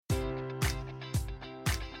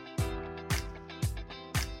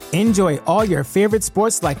Enjoy all your favorite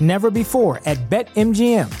sports like never before at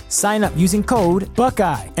BetMGM. Sign up using code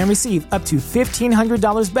Buckeye and receive up to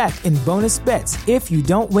 $1,500 back in bonus bets if you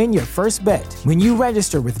don't win your first bet. When you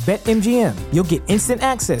register with BetMGM, you'll get instant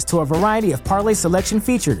access to a variety of parlay selection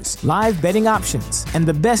features, live betting options, and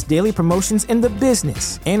the best daily promotions in the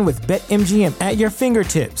business. And with BetMGM at your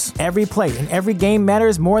fingertips, every play and every game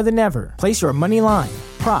matters more than ever. Place your money line,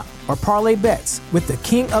 prop, or parlay bets with the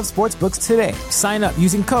king of sportsbooks today. Sign up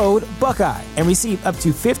using code Buckeye and receive up to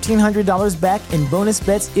 $1,500 back in bonus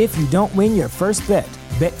bets if you don't win your first bet.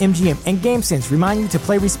 BetMGM and GameSense remind you to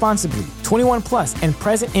play responsibly. 21 plus and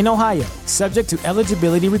present in Ohio, subject to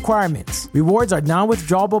eligibility requirements. Rewards are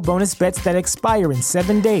non-withdrawable bonus bets that expire in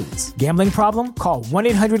 7 days. Gambling problem? Call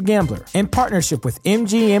 1-800-GAMBLER. In partnership with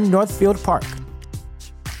MGM Northfield Park.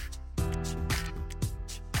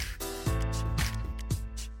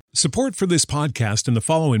 Support for this podcast and the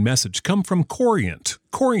following message come from Corient.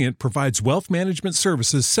 Corient provides wealth management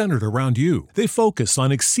services centered around you. They focus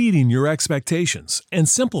on exceeding your expectations and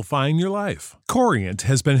simplifying your life. Corient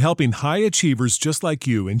has been helping high achievers just like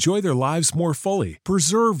you enjoy their lives more fully,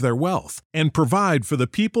 preserve their wealth, and provide for the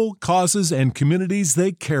people, causes, and communities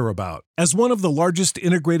they care about. As one of the largest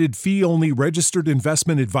integrated fee-only registered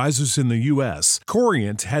investment advisors in the U.S.,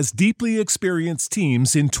 Corient has deeply experienced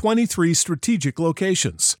teams in 23 strategic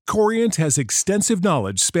locations. Corient has extensive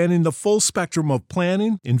knowledge spanning the full spectrum of planning,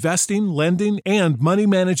 investing, lending, and money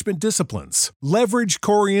management disciplines. Leverage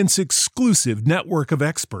Corient's exclusive network of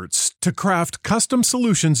experts to craft custom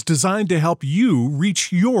solutions designed to help you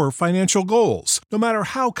reach your financial goals, no matter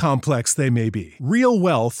how complex they may be. Real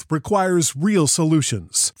wealth requires real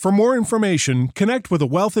solutions. For more information, connect with a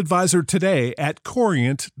wealth advisor today at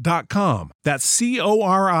Corient.com. That's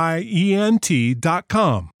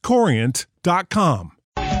Corient.com. Corient.com.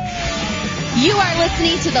 You are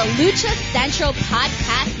listening to the Lucha Central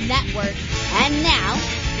Podcast Network. And now,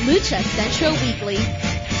 Lucha Central Weekly.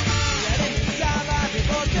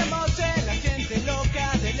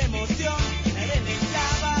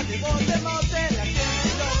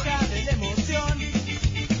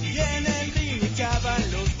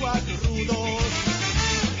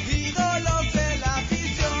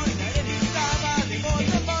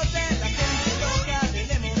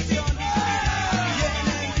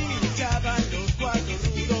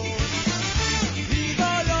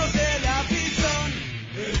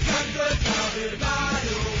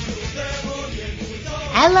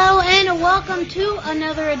 Hello and welcome to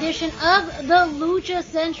another edition of the Lucha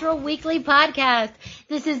Central Weekly Podcast.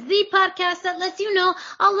 This is the podcast that lets you know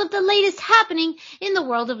all of the latest happening in the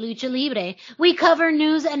world of Lucha Libre. We cover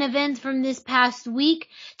news and events from this past week,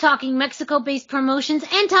 talking Mexico-based promotions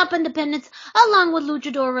and top independents, along with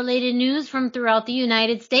luchador-related news from throughout the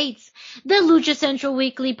United States. The Lucha Central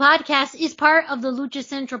Weekly Podcast is part of the Lucha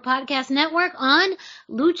Central Podcast Network on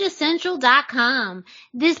luchacentral.com.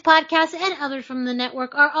 This podcast and others from the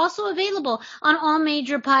network are also available on all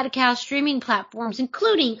major podcast streaming platforms,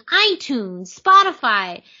 including iTunes, Spotify,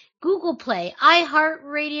 Google Play,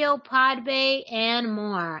 iHeartRadio, Podbay, and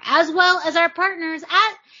more, as well as our partners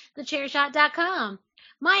at thechairshot.com.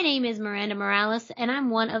 My name is Miranda Morales, and I'm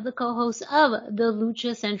one of the co-hosts of the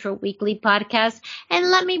Lucha Central Weekly Podcast. And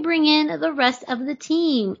let me bring in the rest of the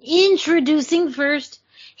team. Introducing first,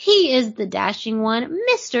 he is the dashing one,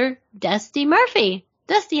 Mr. Dusty Murphy.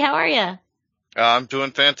 Dusty, how are you? I'm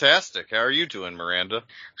doing fantastic. How are you doing, Miranda?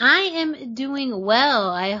 I am doing well.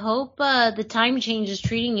 I hope the time change is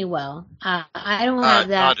treating you well. I don't have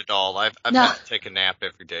that. Not at all. I've had to take a nap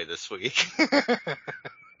every day this week.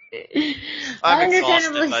 I'm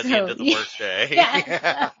exhausted by the end of the workday.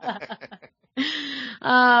 Yes.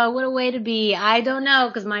 What a way to be. I don't know,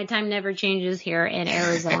 because my time never changes here in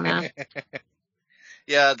Arizona.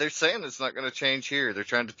 Yeah, they're saying it's not going to change here. They're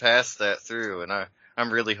trying to pass that through, and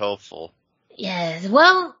I'm really hopeful. Yes.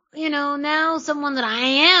 Well, now someone that I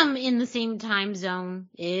am in the same time zone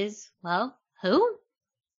is, well, who?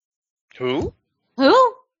 Who?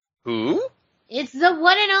 Who? Who? It's the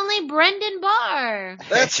one and only Brendan Barr.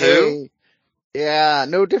 That's who. Yeah,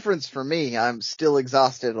 no difference for me. I'm still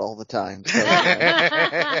exhausted all the time. So.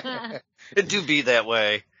 It do be that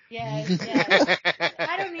way. Yes.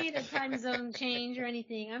 I don't need a time zone change or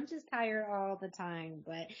anything. I'm just tired all the time.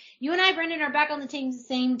 But you and I, Brendan, are back on the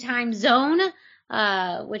same time zone,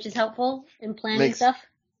 which is helpful in planning stuff.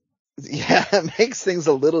 Yeah, it makes things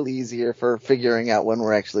a little easier for figuring out when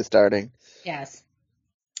we're actually starting. Yes.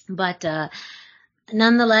 But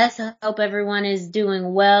nonetheless, I hope everyone is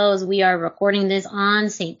doing well as we are recording this on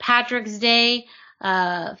St. Patrick's Day.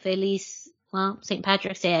 St.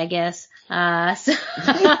 Patrick's Day, I guess.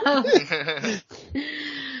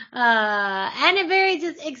 And a very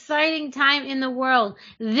just exciting time in the world.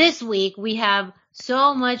 This week we have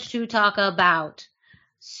so much to talk about.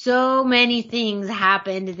 So many things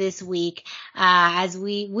happened this week, as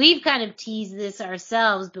we've kind of teased this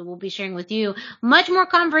ourselves, but we'll be sharing with you much more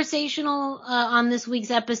conversational, on this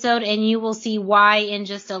week's episode, and you will see why in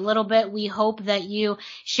just a little bit. We hope that you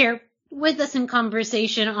share with us in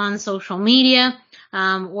conversation on social media,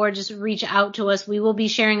 or just reach out to us. We will be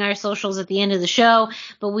sharing our socials at the end of the show,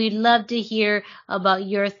 but we'd love to hear about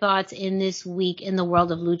your thoughts in this week in the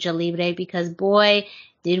world of Lucha Libre, because boy,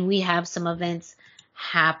 did we have some events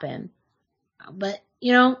happen. But,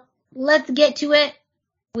 let's get to it.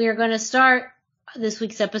 We are going to start this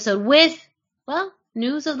week's episode with,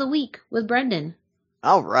 news of the week with Brendan.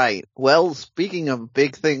 All right. Well, speaking of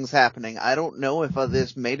big things happening, I don't know if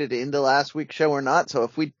this made it into last week's show or not. So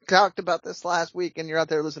if we talked about this last week and you're out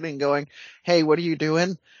there listening going, hey, what are you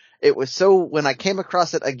doing? It was when I came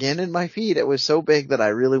across it again in my feed, it was so big that I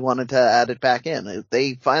really wanted to add it back in.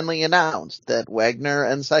 They finally announced that Wagner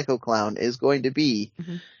and Psycho Clown is going to be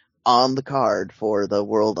on the card for the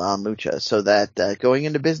World on Lucha. So that going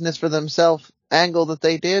into business for themselves angle that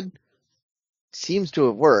they did seems to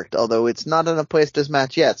have worked, although it's not in a Apuestas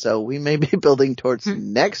match yet. So we may be building towards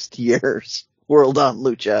next year's World on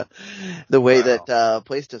Lucha, the way that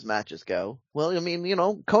Apuestas matches go. Well, I mean,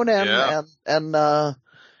 Conan and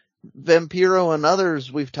Vampiro and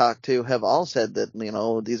others we've talked to have all said that,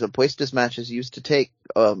 these Apuestas matches used to take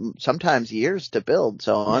sometimes years to build.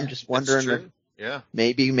 So I'm just wondering if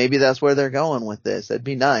maybe that's where they're going with this. That'd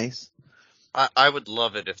be nice. I would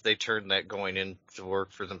love it if they turned that going into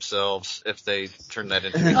work for themselves, if they turned that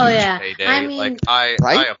into a payday. I mean, I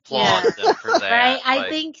applaud them for that. Right? I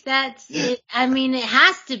think that's it. I mean, it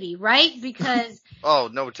has to be, right? Because oh,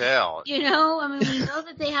 no doubt. we know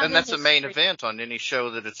that they have, and that's a main event on any show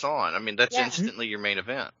that it's on. I mean, that's instantly your main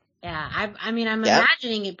event. Yeah, I'm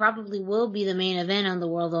imagining it probably will be the main event on the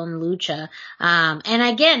World on Lucha. And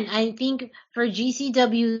again, I think for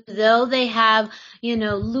GCW, though they have,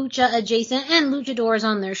 Lucha adjacent and luchadors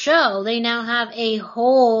on their show, they now have a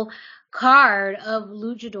whole card of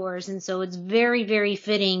luchadors, and so it's very, very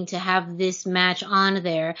fitting to have this match on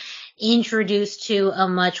there introduced to a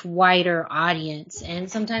much wider audience.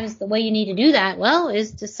 And sometimes the way you need to do that,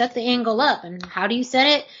 is to set the angle up. And how do you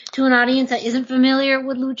set it to an audience that isn't familiar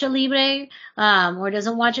with Lucha Libre, or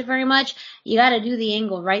doesn't watch it very much? You got to do the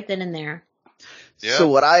angle right then and there. Yeah. So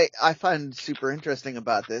what I find super interesting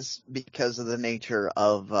about this, because of the nature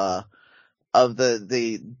of the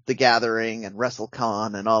gathering and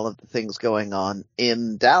WrestleCon and all of the things going on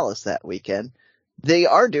in Dallas that weekend, they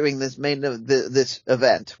are doing this this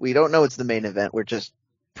event. We don't know it's the main event. We're just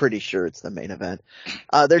pretty sure it's the main event.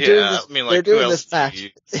 They're doing this. They're doing this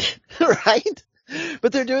match, right?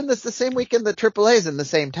 But they're doing this the same weekend that AAA is in the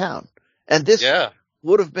same town, and this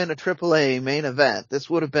would have been a AAA main event. This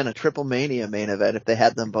would have been a Triple Mania main event if they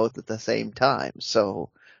had them both at the same time. So.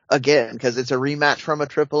 Again, because it's a rematch from a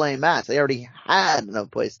AAA match. They already had an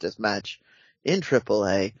Apuestas match in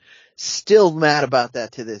AAA. Still mad about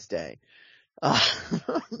that to this day.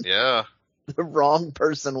 The wrong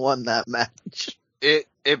person won that match.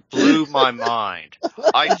 It blew my mind.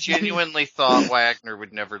 I genuinely thought Wagner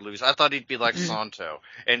would never lose. I thought he'd be like Santo,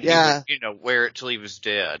 and he would, wear it till he was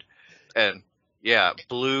dead. And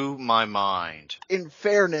blew my mind. In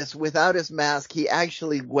fairness, without his mask, he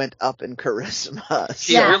actually went up in charisma.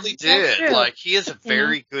 He really did. Like, he is a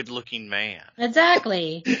very good-looking man.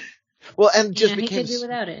 Exactly. Well, and just became he could do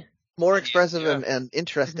without it. More expressive and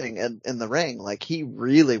interesting in the ring. Like, he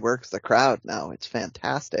really works the crowd now. It's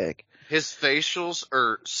fantastic. His facials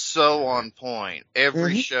are so on point.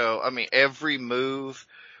 Every show, every move,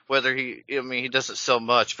 whether he does it so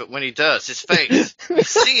much, but when he does, his face, you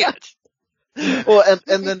see it. Well,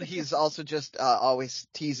 and then he's also just always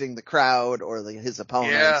teasing the crowd or his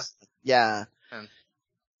opponents. Yeah.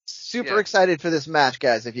 Super excited for this match,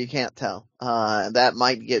 guys, if you can't tell. That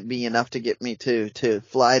might be enough to get me to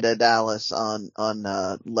fly to Dallas on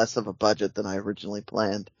less of a budget than I originally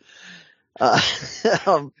planned. In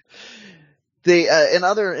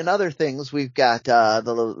other things, we've got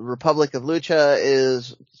the Republic of Lucha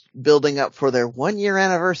is building up for their 1-year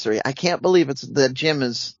anniversary. I can't believe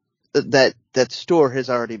that store has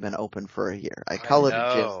already been open for a year. I call it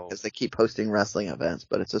a gym because they keep hosting wrestling events,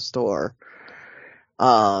 but it's a store.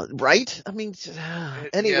 Right?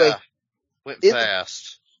 Anyway. Went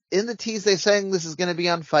fast. In the tease, they're saying this is going to be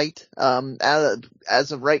on Fight.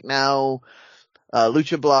 As of right now,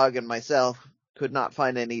 Lucha Blog and myself could not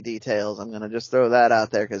find any details. I'm going to just throw that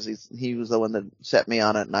out there because he was the one that set me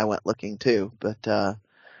on it and I went looking too. But,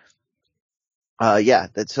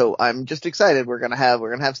 So I'm just excited. We're gonna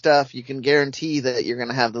have stuff. You can guarantee that you're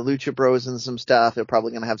gonna have the Lucha Bros and some stuff. They're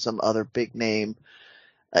probably gonna have some other big names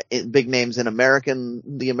in the American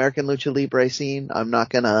Lucha Libre scene. I'm not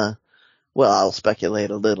gonna, I'll speculate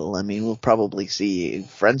a little. I mean, we'll probably see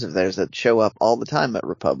friends of theirs that show up all the time at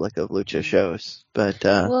Republic of Lucha shows. But,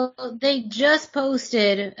 well, they just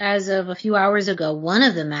posted as of a few hours ago one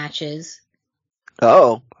of the matches.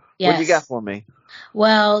 Oh. Yes. What do you got for me?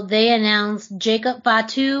 Well, they announced Jacob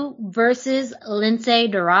Fatu versus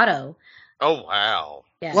Lince Dorado. Oh, wow.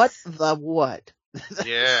 Yes. What the what?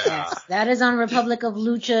 Yeah. Yes, that is on Republic of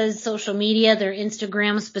Lucha's social media, their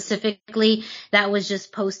Instagram specifically. That was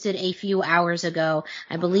just posted a few hours ago.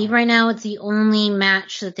 I believe right now it's the only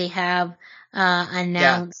match that they have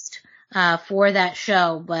announced for that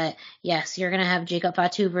show. But yes, you're going to have Jacob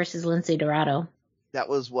Fatu versus Lince Dorado. That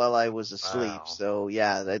was while I was asleep. Wow. So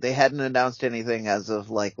yeah, they hadn't announced anything as of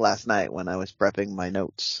like last night when I was prepping my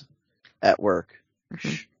notes at work.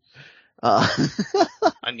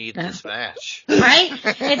 I need this match. Right?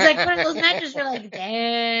 It's like one of those matches you're like,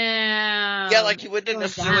 damn. Yeah, like you wouldn't have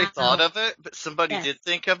necessarily down. thought of it, but somebody did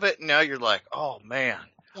think of it, and now you're like, oh man,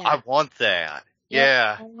 Yeah. I want that.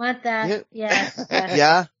 Yep, I want that. Yes.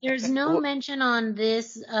 Yeah. There's no mention on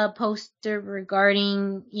this poster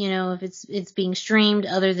regarding, if it's being streamed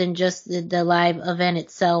other than just the live event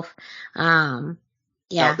itself. They on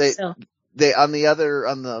the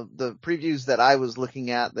previews that I was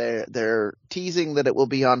looking at, they're teasing that it will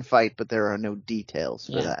be on Fight, but there are no details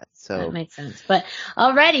for that. So that makes sense. But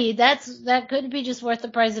already that could be just worth the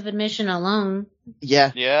price of admission alone.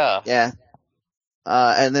 Yeah. Yeah.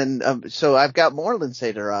 And then, so I've got more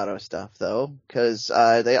Lince Dorado stuff though, cause,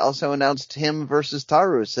 they also announced him versus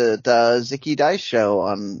Taurus at, Zicky Dice show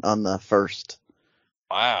on the 1st.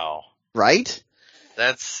 Wow. Right?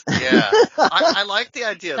 That's, yeah. I like the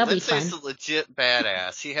idea. That'll be Lindsay's fun. a legit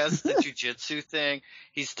badass. He has the jiu-jitsu thing.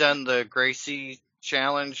 He's done the Gracie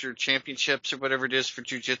Challenge or championships or whatever it is for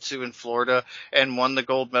jiu-jitsu in Florida and won the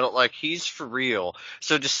gold medal. Like, he's for real.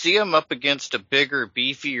 So to see him up against a bigger,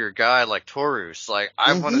 beefier guy like Taurus, like,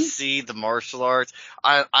 I want to see the martial arts.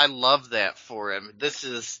 I love that for him. This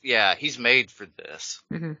is, he's made for this.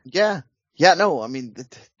 Mm-hmm. Yeah. Yeah, no, I mean,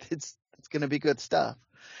 it's gonna be good stuff.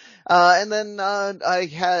 And then, I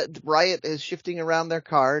had Riot is shifting around their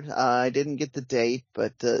card. I didn't get the date,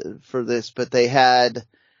 but they had,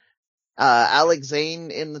 Alex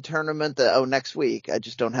Zane in the tournament next week. I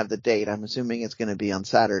just don't have the date. I'm assuming it's going to be on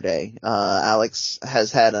Saturday. Alex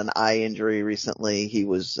has had an eye injury recently. He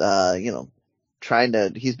was,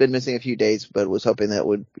 he's been missing a few days, but was hoping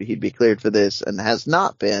that he'd be cleared for this and has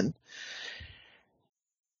not been.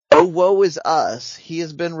 Oh, woe is us. He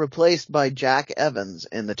has been replaced by Jack Evans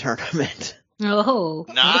in the tournament. Oh.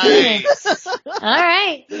 Nice. All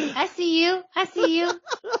right. I see you.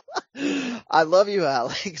 I love you,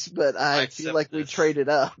 Alex, but I feel like we traded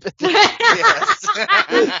up. Yes.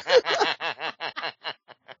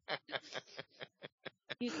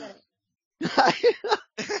 You said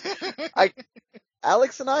it.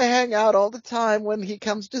 Alex and I hang out all the time when he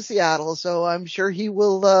comes to Seattle, so I'm sure he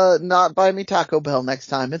will not buy me Taco Bell next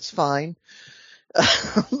time. It's fine.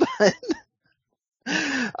 But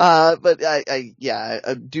I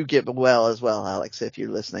do get well as well, Alex, if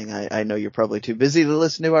you're listening. I know you're probably too busy to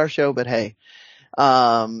listen to our show, but hey.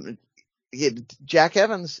 Jack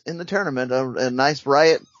Evans in the tournament, a nice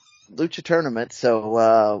Riot Lucha tournament,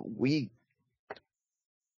 so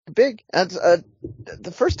big. That's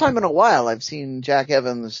the first time in a while I've seen Jack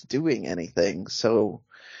Evans doing anything, so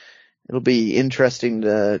it'll be interesting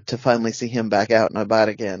to finally see him back out and about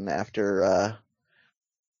again after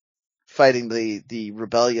fighting the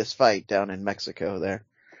rebellious fight down in Mexico there.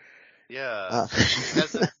 Yeah. He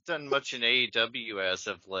hasn't done much in AEW as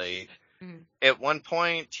of late. At one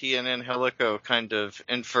point, he and Angelico kind of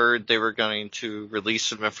inferred they were going to release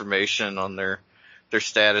some information on their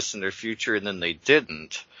status and their future, and then they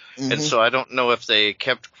didn't. Mm-hmm. And so I don't know if they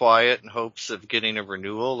kept quiet in hopes of getting a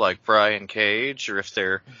renewal like Brian Cage, or if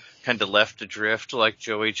they're kind of left adrift like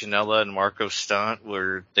Joey Janela and Marco Stunt,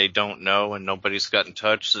 where they don't know and nobody's got in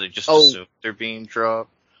touch, so they just assume they're being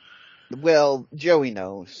dropped. Well, Joey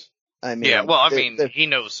knows. I mean, he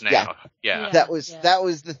knows now. Yeah. That was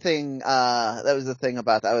the thing. That was the thing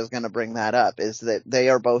about that. I was going to bring that up, is that they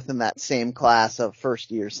are both in that same class of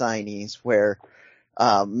first year signees where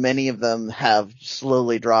many of them have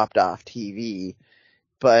slowly dropped off TV,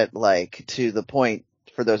 but like to the point,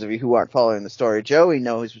 for those of you who aren't following the story, Joey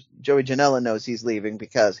Janela knows he's leaving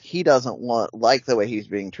because he doesn't like the way he's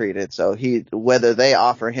being treated. So whether they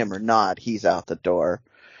offer him or not, he's out the door.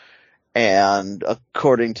 And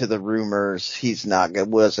according to the rumors,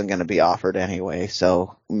 wasn't going to be offered anyway.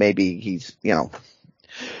 So maybe he's,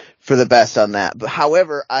 for the best on that. But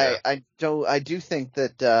however, I do think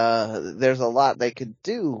that, there's a lot they could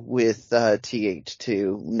do with,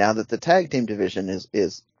 TH2 now that the tag team division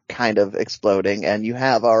is kind of exploding and you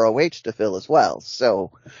have ROH to fill as well.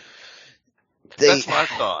 So that's my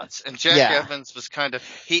thoughts. And Jack Evans was kind of,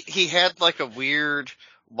 he had like a weird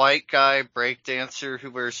white guy breakdancer who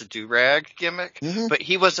wears a do-rag gimmick, but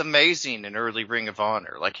he was amazing in early Ring of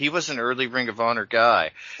Honor. Like, he was an early Ring of Honor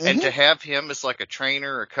guy. And to have him as like a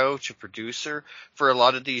trainer, a coach, a producer for a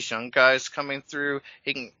lot of these young guys coming through,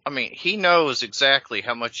 he knows exactly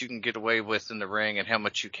how much you can get away with in the ring and how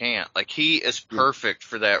much you can't. Like, he is perfect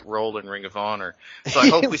for that role in Ring of Honor. So I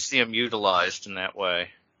hope we see him utilized in that way.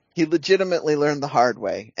 He legitimately learned the hard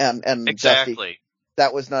way. And exactly. Duffy,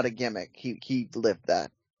 that was not a gimmick. He lived that.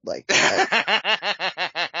 Like,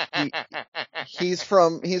 he's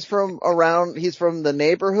from the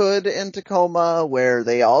neighborhood in Tacoma where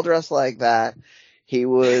they all dress like that. He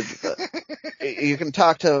would, you can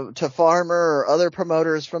talk to Farmer or other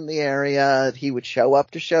promoters from the area. He would show up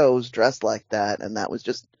to shows dressed like that, and that was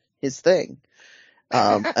just his thing.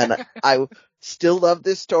 And I still love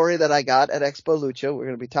this story that I got at Expo Lucha. We're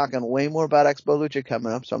going to be talking way more about Expo Lucha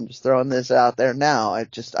coming up, so I'm just throwing this out there now. I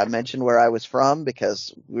mentioned where I was from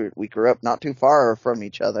because we grew up not too far from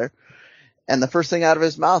each other. And the first thing out of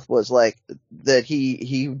his mouth was like that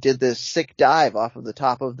he did this sick dive off of the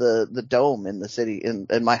top of the dome in the city in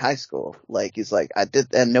my high school. Like, he's like, I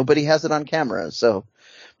did, and nobody has it on camera. So,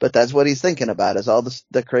 but that's what he's thinking about is all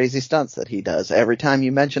the crazy stunts that he does. Every time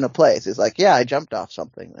you mention a place, he's like, yeah, I jumped off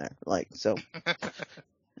something there. Like, so.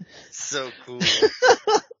 So cool.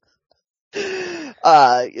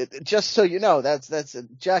 Just so you know, that's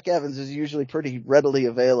Jack Evans is usually pretty readily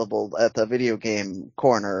available at the video game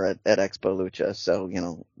corner at Expo Lucha. So,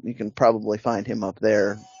 you can probably find him up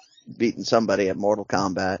there beating somebody at Mortal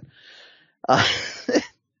Kombat.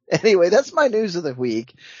 Anyway, that's my news of the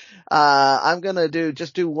week. I'm gonna do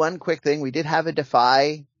one quick thing. We did have a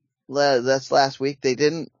Defy that's last week.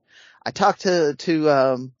 I talked to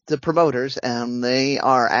the promoters, and they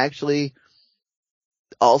are actually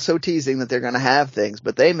also teasing that they're going to have things,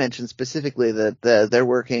 but they mentioned specifically that they're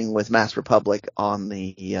working with Mass Republic on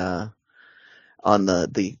the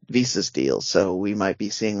Visas deal. So we might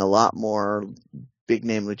be seeing a lot more big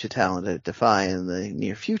name lucha talent at Defy in the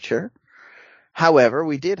near future. However,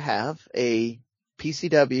 we did have a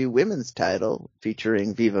PCW women's title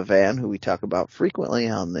featuring Viva Van, who we talk about frequently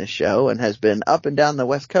on this show and has been up and down the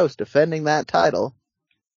West Coast defending that title.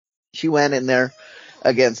 She went in there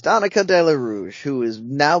against Danica De La Rouge, who is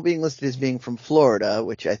now being listed as being from Florida,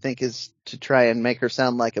 which I think is to try and make her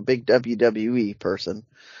sound like a big WWE person.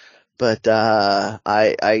 But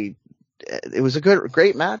it was a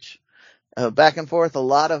great match. Back and forth, a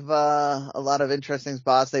lot of interesting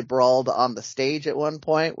spots. They brawled on the stage at one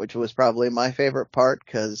point, which was probably my favorite part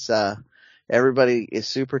because everybody is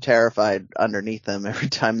super terrified underneath them every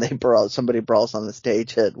time somebody brawls on the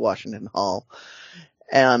stage at Washington Hall.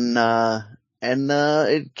 And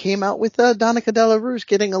it came out with Danica De La Rouge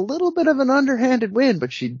getting a little bit of an underhanded win,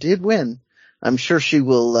 but she did win. I'm sure she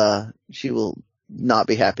will not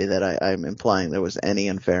be happy that I'm implying there was any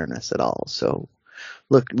unfairness at all. So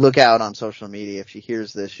look out on social media. If she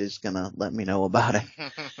hears this, she's gonna let me know about it.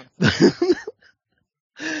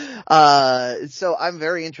 So I'm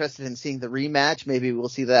very interested in seeing the rematch. Maybe we'll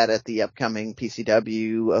see that at the upcoming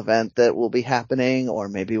PCW event that will be happening, or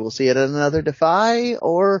maybe we'll see it at another Defy,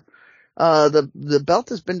 or the belt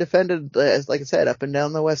has been defended, as like I said, up and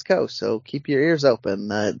down the West Coast. So keep your ears open.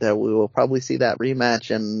 That we will probably see that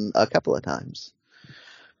rematch in a couple of times.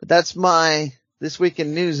 But that's my This Week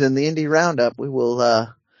in News in the Indie Roundup. We will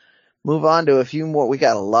move on to a few more. We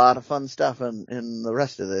got a lot of fun stuff in the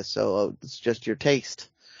rest of this, so it's just your taste.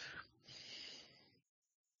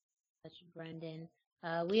 Brendan.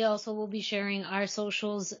 We also will be sharing our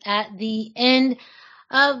socials at the end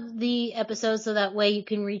of the episode, so that way you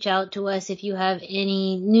can reach out to us if you have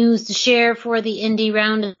any news to share for the Indie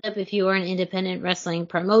Roundup. If you are an independent wrestling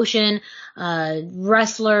promotion,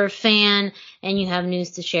 wrestler, fan, and you have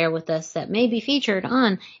news to share with us that may be featured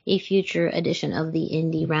on a future edition of the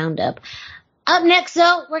Indie Roundup. Up next,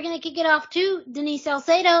 though, we're going to kick it off to Denise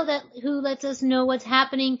Salcedo, who lets us know what's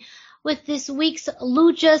happening with this week's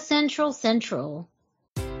Lucha Central.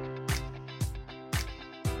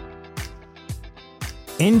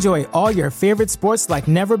 Enjoy all your favorite sports like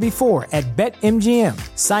never before at BetMGM.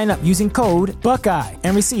 Sign up using code Buckeye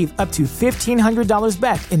and receive up to $1,500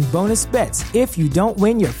 back in bonus bets if you don't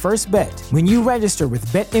win your first bet. When you register with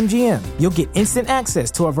BetMGM, you'll get instant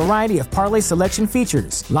access to a variety of parlay selection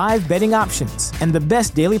features, live betting options, and the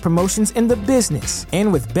best daily promotions in the business.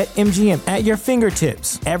 And with BetMGM at your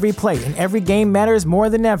fingertips, every play and every game matters more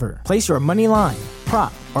than ever. Place your money line,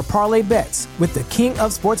 prop, or parlay bets with the king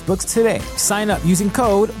of sportsbooks today. Sign up using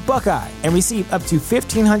code Buckeye and receive up to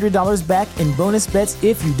 $1,500 back in bonus bets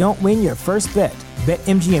if you don't win your first bet.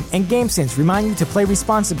 BetMGM and GameSense remind you to play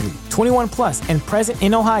responsibly. 21 plus and present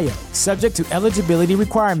in Ohio, subject to eligibility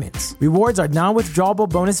requirements. Rewards are non-withdrawable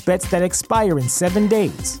bonus bets that expire in 7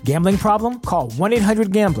 days. Gambling problem? Call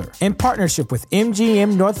 1-800-GAMBLER. In partnership with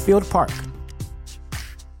MGM Northfield Park.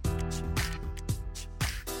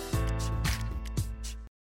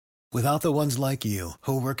 Without the ones like you,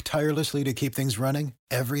 who work tirelessly to keep things running,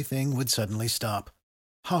 everything would suddenly stop.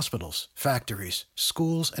 Hospitals, factories,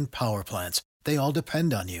 schools, and power plants, they all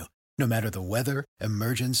depend on you. No matter the weather,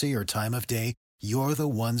 emergency, or time of day, you're the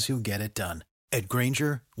ones who get it done. At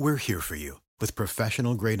Grainger, we're here for you with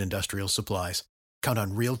professional-grade industrial supplies. Count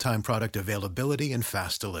on real-time product availability and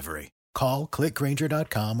fast delivery. Call,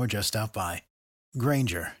 clickgrainger.com, or just stop by.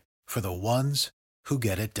 Grainger, for the ones who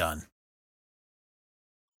get it done.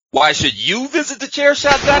 Why should you visit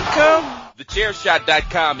thechairshot.com?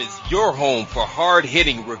 Thechairshot.com is your home for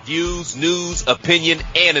hard-hitting reviews, news, opinion,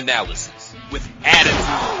 and analysis with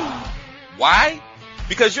attitude. Why?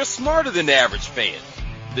 Because you're smarter than the average fan.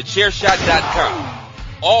 Thechairshot.com.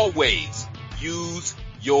 Always use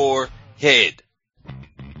your head.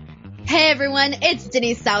 Hey everyone, it's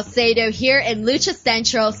Denise Salcedo here in Lucha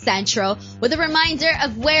Central with a reminder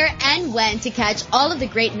of where and when to catch all of the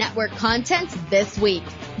great network content this week.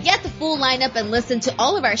 Get the full lineup and listen to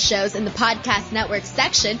all of our shows in the podcast network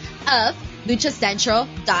section of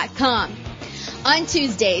luchacentral.com. On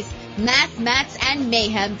Tuesdays, Mass, Mats, and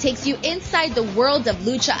Mayhem takes you inside the world of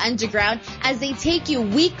Lucha Underground as they take you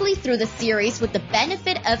weekly through the series with the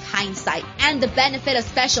benefit of hindsight and the benefit of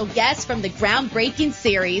special guests from the groundbreaking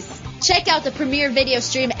series. Check out the premiere video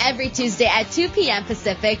stream every Tuesday at 2 p.m.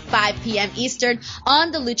 Pacific, 5 p.m. Eastern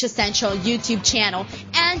on the Lucha Central YouTube channel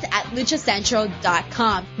and at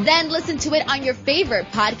luchacentral.com. Then listen to it on your favorite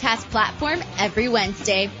podcast platform every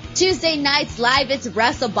Wednesday. Tuesday nights live, it's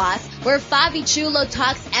Wrestle Boss, where Fabi Chulo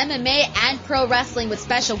talks MMA and pro wrestling with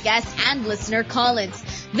special guests and listener call-ins.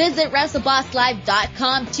 Visit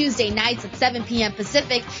WrestleBossLive.com Tuesday nights at 7 p.m.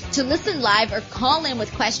 Pacific to listen live or call in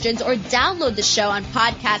with questions or download the show on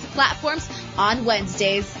podcast platforms on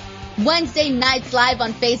Wednesdays. Wednesday nights live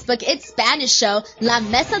on Facebook, it's Spanish show La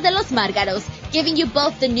Mesa de los Márgaros, giving you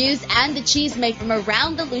both the news and the chisme from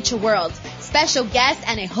around the lucha world. Special guests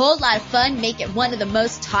and a whole lot of fun make it one of the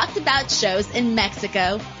most talked about shows in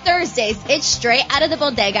Mexico. Thursdays, it's Straight Out of the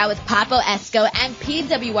Bodega with Papo Esco and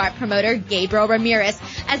PWR promoter Gabriel Ramirez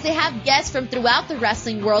as they have guests from throughout the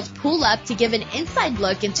wrestling world pull up to give an inside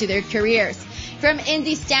look into their careers. From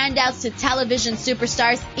indie standouts to television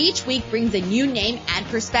superstars, each week brings a new name and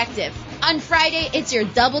perspective. On Friday, it's your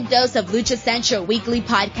double dose of Lucha Central Weekly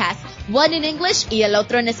podcast, one in English y el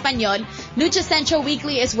otro en español. Lucha Central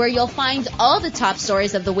Weekly is where you'll find all the top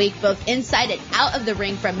stories of the week, both inside and out of the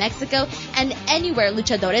ring from Mexico and anywhere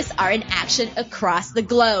luchadores are in action across the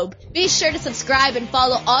globe. Be sure to subscribe and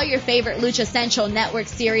follow all your favorite Lucha Central Network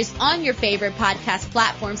series on your favorite podcast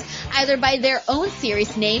platforms, either by their own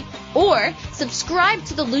series name or subscribe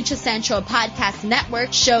to the Lucha Central Podcast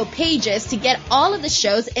Network show pages to get all of the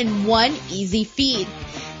shows in one easy feed.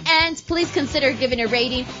 And please consider giving a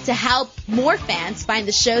rating to help more fans find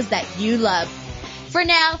the shows that you love. For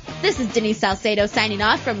now, this is Denise Salcedo signing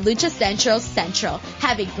off from Lucha Central.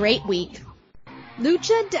 Have a great week.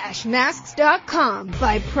 Lucha-Masks.com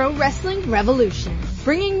by Pro Wrestling Revolution,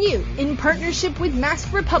 bringing you, in partnership with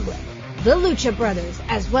Mask Republic, the Lucha Brothers,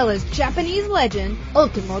 as well as Japanese legend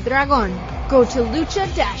Ultimo Dragon. Go to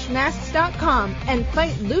Lucha-Masks.com and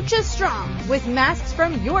fight Lucha Strong with masks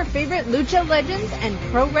from your favorite Lucha legends and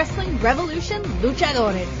Pro Wrestling Revolution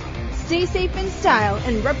luchadores. Stay safe in style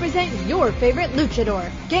and represent your favorite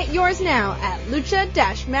luchador. Get yours now at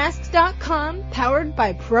Lucha-Masks.com, powered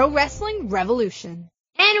by Pro Wrestling Revolution.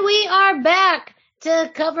 And we are back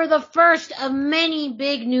to cover the first of many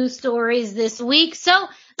big news stories this week. So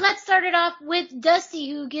let's start it off with Dusty,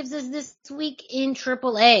 who gives us this week in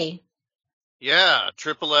AAA. Yeah,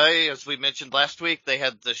 AAA, as we mentioned last week, they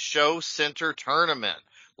had the Show Center Tournament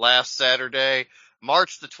last Saturday,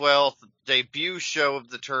 March the 12th, debut show of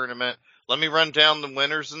the tournament. Let me run down the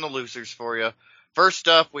winners and the losers for you. First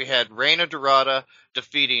up, we had Reina Dorada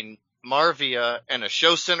defeating Marvia in a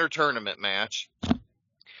Show Center tournament match.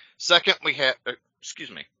 Second, we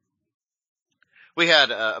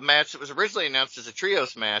had a match that was originally announced as a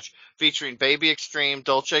trios match featuring Baby Extreme,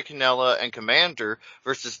 Dolce Canella, and Commander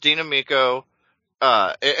versus Dinamico,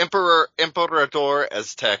 Emperador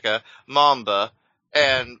Azteca, Mamba,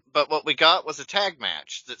 but what we got was a tag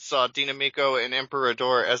match that saw Dinamico and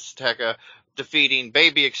Emperador Azteca defeating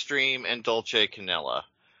Baby Extreme and Dolce Canella.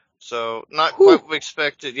 So, not quite what we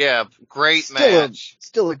expected. Yeah, great match.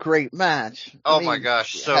 Still a great match. My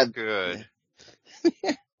gosh, so good.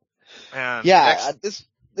 And this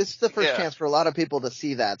is the first chance for a lot of people to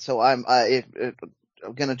see that. So I'm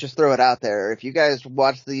gonna just throw it out there. If you guys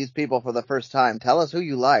watch these people for the first time, tell us who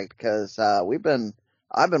you liked, because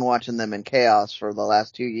I've been watching them in Chaos for the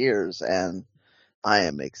last 2 years, and I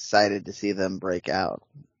am excited to see them break out.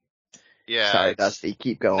 Yeah. Sorry, Dusty.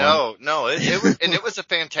 Keep going. No, it was a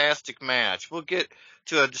fantastic match. We'll get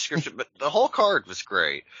to a description, but the whole card was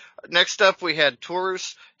great. Next up, we had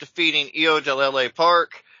Taurus defeating Io del LA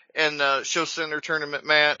Park in the Show Center tournament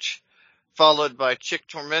match, followed by Chick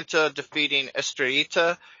Tormenta defeating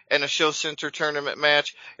Estrellita in a Show Center tournament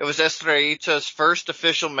match. It was Estrellita's first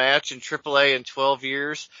official match in AAA in 12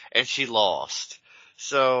 years, and she lost.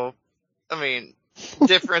 So, I mean,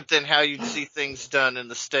 different than how you'd see things done in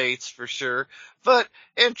the States for sure, but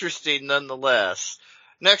interesting nonetheless.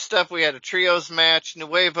 Next up, we had a trios match.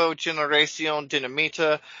 Nuevo Generacion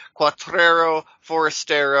Dinamita, Cuatrero,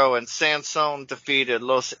 Forastero, and Sansón defeated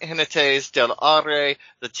Los Jinetes del Aire,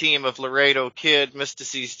 the team of Laredo Kid,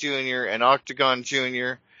 Mystices Jr., and Octagon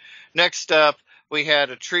Jr. Next up, we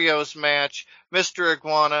had a trios match. Mr.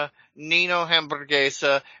 Iguana, Nino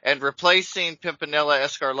Hamburguesa, and replacing Pimpinella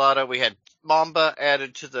Escarlata, we had Mamba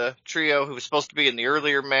added to the trio, who was supposed to be in the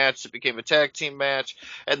earlier match that became a tag team match,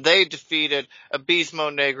 and they defeated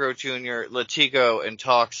Abismo Negro Jr., Latigo, and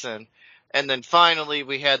Toxin. And then finally,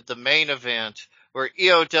 we had the main event where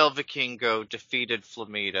Io del Vikingo defeated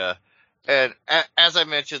Flamita. And as I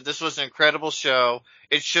mentioned, this was an incredible show.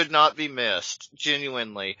 It should not be missed,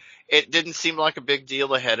 genuinely. It didn't seem like a big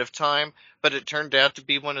deal ahead of time, but it turned out to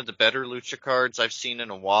be one of the better lucha cards I've seen in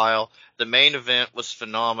a while. The main event was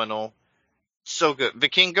phenomenal. So good.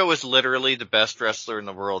 Vikingo is literally the best wrestler in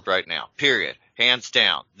the world right now. Period. Hands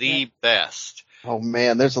down. The best. Oh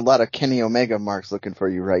man, there's a lot of Kenny Omega marks looking for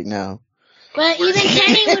you right now. But even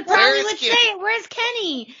Kenny would probably say it. Where's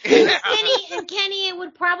Kenny? Kenny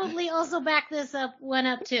would probably also back this one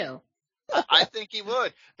up too. I think he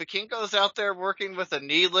would. Vikingo's out there working with a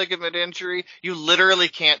knee ligament injury. You literally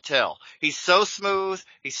can't tell. He's so smooth.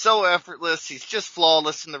 He's so effortless. He's just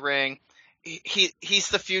flawless in the ring. He's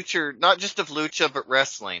the future, not just of lucha, but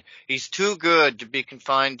wrestling. He's too good to be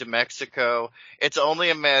confined to Mexico. It's only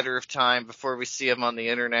a matter of time before we see him on the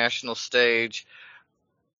international stage.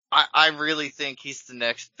 I really think he's the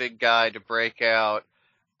next big guy to break out.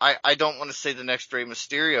 I don't want to say the next Rey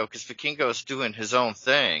Mysterio, because Vikingo's doing his own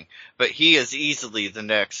thing, but he is easily the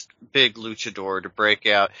next big luchador to break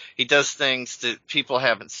out. He does things that people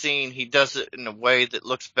haven't seen. He does it in a way that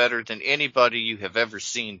looks better than anybody you have ever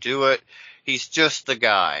seen do it. He's just the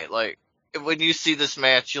guy. Like, when you see this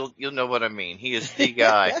match, you'll know what I mean. He is the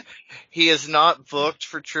guy. He is not booked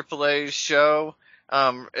for AAA's show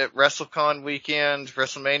at WrestleCon weekend,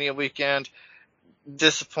 WrestleMania weekend.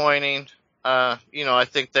 Disappointing. I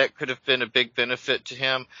think that could have been a big benefit to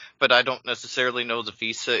him, but I don't necessarily know the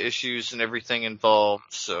visa issues and everything involved,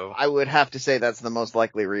 so. I would have to say that's the most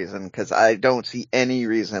likely reason, because I don't see any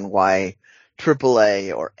reason why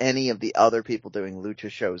AAA or any of the other people doing lucha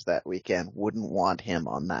shows that weekend wouldn't want him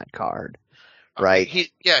on that card. Right?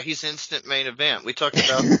 He's instant main event. We talked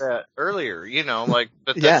about that earlier,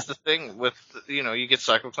 but that's the thing with, you get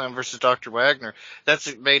Psycho Clown versus Dr. Wagner. That's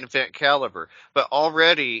a main event caliber. But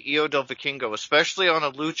already, Io del Vikingo, especially on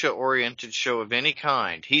a lucha-oriented show of any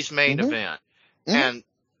kind, he's main event. Mm-hmm. And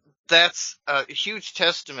that's a huge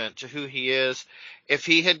testament to who he is. If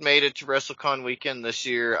he had made it to WrestleCon weekend this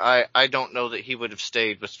year, I don't know that he would have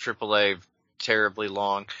stayed with AAA terribly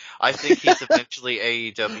long. I think he's eventually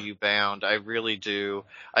AEW bound. I really do.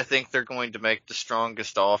 I think they're going to make the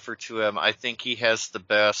strongest offer to him. I think he has the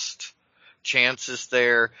best chances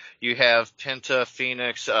there. You have Penta,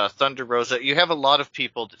 Phoenix, Thunder Rosa. You have a lot of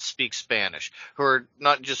people that speak Spanish who are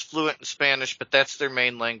not just fluent in Spanish, but that's their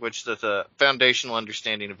main language, the foundational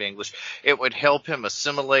understanding of English. It would help him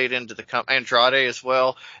assimilate into the Andrade as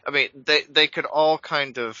well. I mean, they could all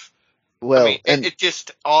kind of. Well, it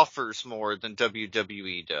just offers more than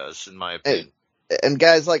WWE does, in my opinion. And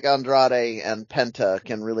guys like Andrade and Penta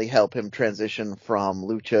can really help him transition from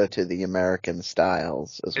lucha to the American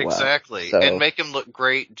styles as well. Exactly, and make him look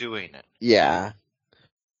great doing it. Yeah.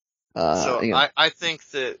 I think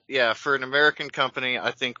that, for an American company,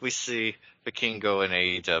 I think we see Vikingo in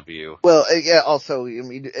AEW. Well, also, I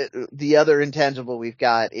mean, the other intangible we've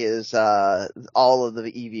got is, all of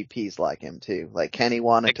the EVPs like him too. Like Kenny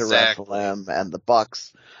wanted to wrestle him, and the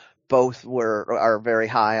Bucks both are very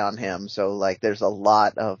high on him. So like there's a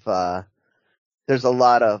lot of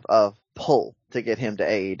pull to get him to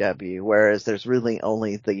AEW, whereas there's really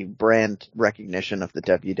only the brand recognition of the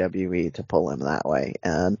WWE to pull him that way.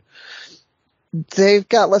 And they've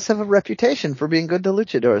got less of a reputation for being good to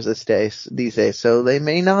luchadors these days, so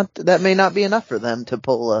that may not be enough for them to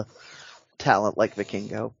pull a talent like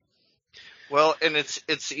Vikingo. Well, and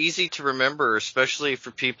it's easy to remember, especially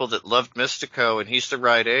for people that loved Mystico, and he's the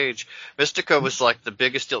right age. Mystico was like the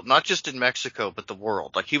biggest deal, not just in Mexico, but the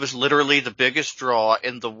world. Like, he was literally the biggest draw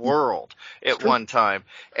in the world at one time.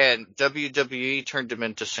 And WWE turned him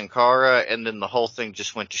into Sin Cara, and then the whole thing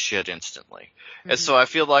just went to shit instantly. Mm-hmm. And so I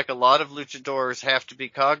feel like a lot of luchadors have to be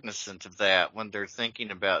cognizant of that when they're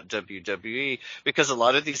thinking about WWE, because a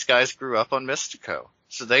lot of these guys grew up on Mystico.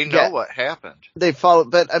 So they know what happened. They follow,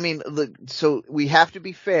 but I mean, so we have to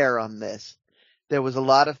be fair on this. There was a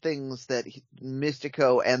lot of things that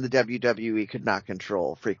Mystico and the WWE could not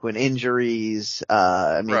control. Frequent injuries.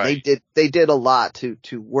 I mean, they did a lot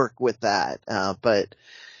to work with that. But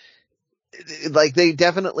like, they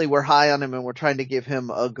definitely were high on him and were trying to give him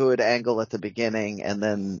a good angle at the beginning, and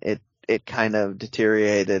then it kind of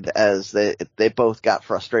deteriorated as they both got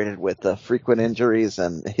frustrated with the frequent injuries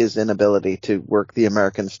and his inability to work the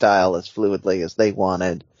American style as fluidly as they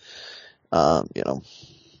wanted. Right.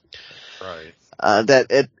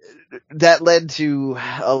 That led to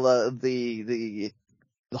the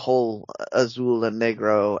whole Azul and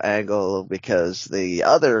Negro angle, because the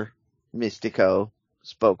other Mystico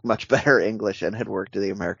spoke much better English and had worked the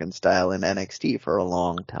American style in NXT for a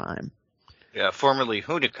long time. Yeah, formerly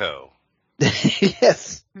Hunico.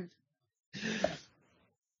 Yes.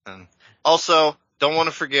 And also, don't want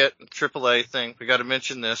to forget the AAA thing. We got to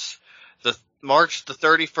mention this. The March the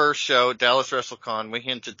 31st show, Dallas WrestleCon, we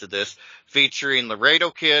hinted to this, featuring Laredo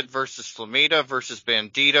Kid versus Flamita versus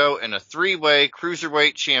Bandito in a 3-way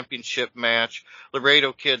Cruiserweight Championship match,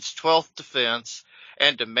 Laredo Kid's 12th defense,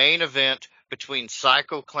 and a main event between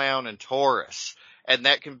Psycho Clown and Taurus. And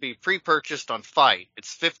that can be pre-purchased on Fight.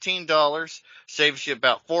 It's $15, saves you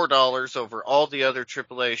about $4 over all the other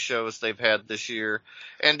AAA shows they've had this year.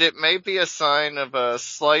 And it may be a sign of a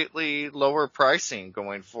slightly lower pricing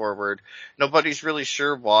going forward. Nobody's really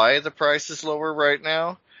sure why the price is lower right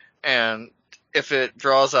now. And if it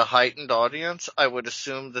draws a heightened audience, I would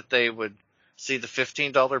assume that they would see the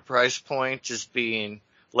 $15 price point as being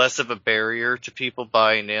less of a barrier to people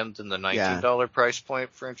buying in than the $19 price point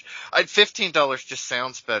for $15 just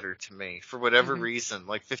sounds better to me for whatever reason.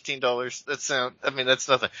 Like $15, that's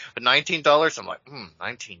nothing. But $19, I'm like,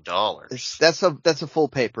 $19. That's a full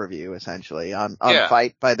pay-per-view essentially on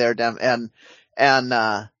Fight by their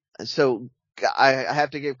so I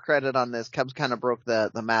have to give credit on this. Cubs kind of broke the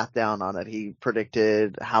math down on it. He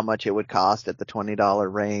predicted how much it would cost at the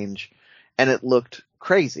 $20 range, and it looked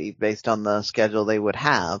crazy based on the schedule they would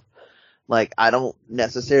have. Like, I don't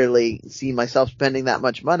necessarily see myself spending that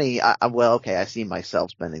much money. I see myself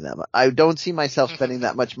spending that much. I don't see myself spending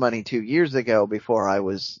that much money 2 years ago before I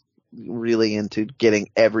was really into getting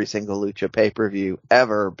every single Lucha pay-per-view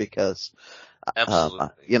ever, because absolutely.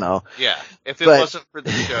 If it wasn't for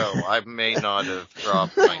the show, I may not have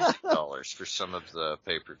dropped $19 for some of the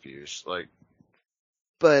pay-per-views. Like,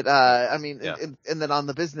 but, and then on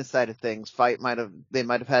the business side of things, Fight might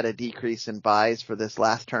have had a decrease in buys for this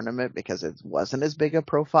last tournament because it wasn't as big a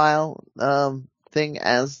profile, thing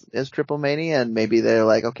as Triple Mania, and maybe they're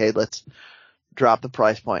like, okay, let's drop the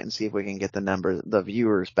price point and see if we can get the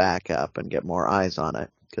viewers back up and get more eyes on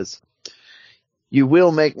it, because you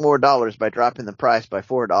will make more dollars by dropping the price by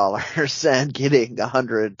 $4 and getting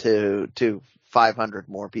 100 to 500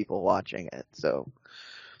 more people watching it. So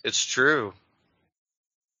it's true.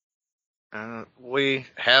 We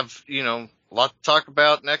have, a lot to talk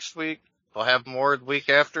about next week. We'll have more the week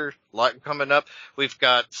after. A lot coming up. We've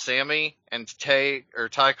got Sammy and Ty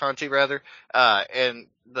Conti rather, and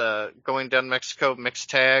the going down Mexico mixed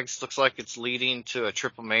tags. Looks like it's leading to a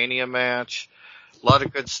Triple Mania match. A lot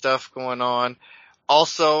of good stuff going on.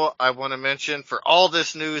 Also, I want to mention, for all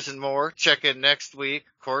this news and more, check in next week.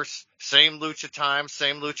 Of course, same Lucha time,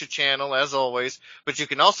 same Lucha channel as always. But you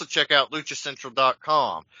can also check out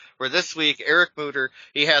LuchaCentral.com, where this week Eric Mooter,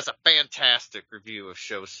 he has a fantastic review of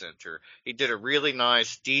Show Center. He did a really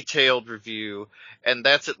nice, detailed review, and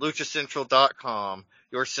that's at LuchaCentral.com,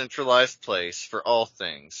 your centralized place for all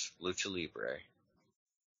things Lucha Libre.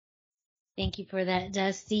 Thank you for that,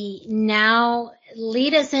 Dusty. Now,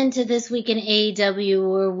 lead us into this week in AEW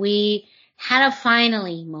where we had a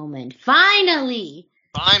finally moment. Finally.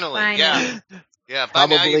 Yeah. Yeah, by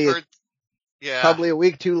probably, now you've heard. Yeah. Probably a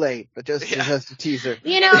week too late, but just a teaser.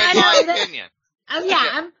 You know, in my opinion. I'm sure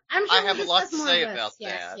I have we'll a lot to discuss say more about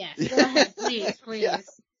yes, that. Yes, go ahead, please. Yeah.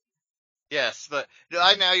 Yes, but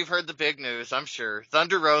by now you've heard the big news, I'm sure.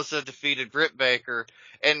 Thunder Rosa defeated Britt Baker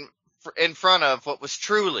in front of what was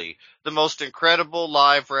truly the most incredible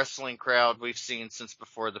live wrestling crowd we've seen since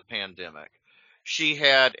before the pandemic. She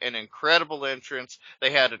had an incredible entrance.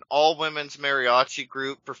 They had an all-women's mariachi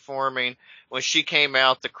group performing. When she came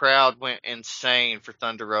out, the crowd went insane for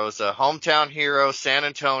Thunder Rosa. Hometown hero, San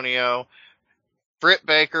Antonio. Britt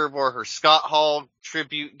Baker wore her Scott Hall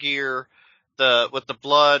tribute gear, with the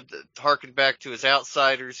blood harkened back to his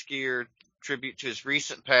Outsiders gear, tribute to his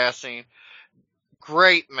recent passing.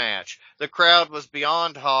 Great match. The crowd was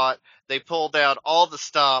beyond hot. They pulled out all the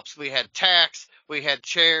stops. We had tacks. We had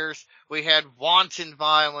chairs. We had wanton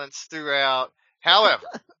violence throughout. However,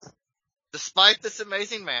 despite this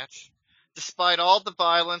amazing match, despite all the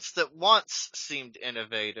violence that once seemed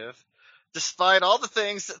innovative, despite all the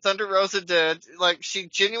things that Thunder Rosa did, like, she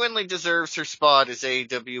genuinely deserves her spot as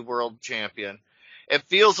AEW World Champion. It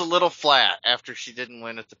feels a little flat after she didn't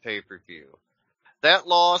win at the pay-per-view. That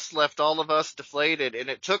loss left all of us deflated, and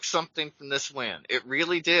it took something from this win. It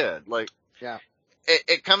really did. Yeah.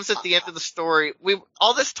 It comes at the end of the story.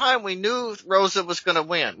 All this time we knew Rosa was going to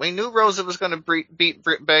win. We knew Rosa was going to beat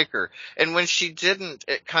Britt Baker. And when she didn't,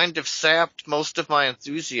 it kind of sapped most of my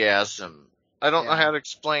enthusiasm. I don't know how to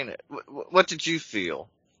explain it. What did you feel?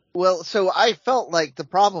 Well, so I felt like the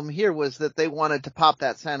problem here was that they wanted to pop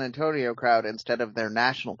that San Antonio crowd instead of their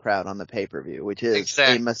national crowd on the pay-per-view, which is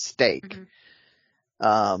a mistake. Mm-hmm.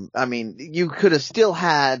 I mean, you could have still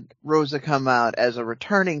had Rosa come out as a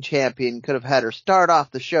returning champion, could have had her start off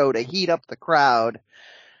the show to heat up the crowd,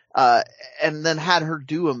 and then had her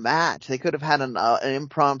do a match. They could have had an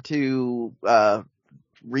impromptu,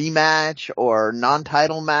 rematch or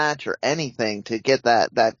non-title match or anything to get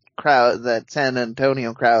that crowd, that San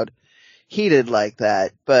Antonio crowd heated like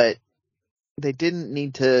that, but they didn't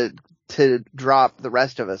need to drop the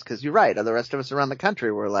rest of us, because you're right, the rest of us around the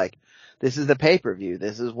country were like, this is the pay-per-view.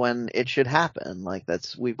 This is when it should happen. Like,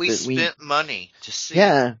 we spent money to see.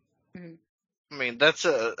 Yeah. I mean, that's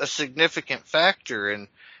a significant factor in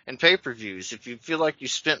pay-per-views. If you feel like you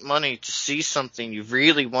spent money to see something you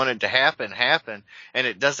really wanted to happen, and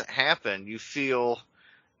it doesn't happen, you feel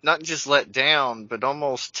not just let down, but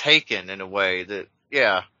almost taken in a way that,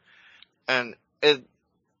 yeah. And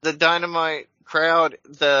the Dynamite crowd,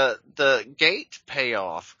 the gate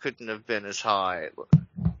payoff couldn't have been as high.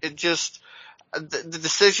 It just, the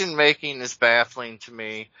decision making is baffling to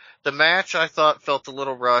me. The match I thought felt a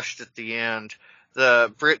little rushed at the end.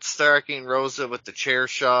 The Britt striking Rosa with the chair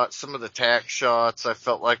shot, some of the tack shots, I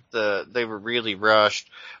felt like they were really rushed.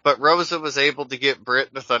 But Rosa was able to get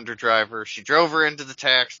Britt the Thunder Driver. She drove her into the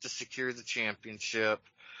tacks to secure the championship.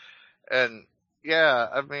 And yeah,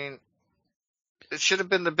 I mean, it should have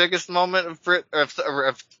been the biggest moment of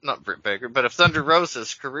not Britt Baker, but of Thunder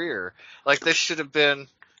Rosa's career. Like, this should have been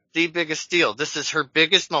the biggest deal. This is her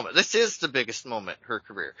biggest moment. This is the biggest moment in her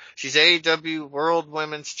career. She's AEW World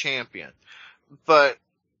Women's Champion. But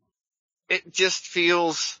it just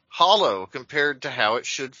feels hollow compared to how it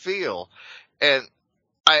should feel. And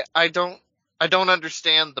I don't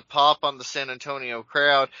understand the pop on the San Antonio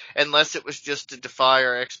crowd unless it was just to defy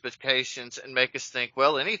our expectations and make us think,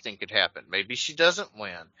 well, anything could happen. Maybe she doesn't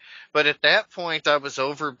win. But at that point, I was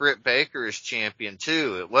over Britt Baker as champion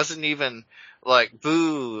too. It wasn't even like,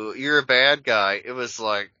 boo, you're a bad guy. It was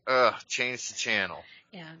like, change the channel.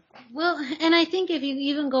 Yeah. Well, and I think if you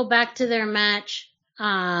even go back to their match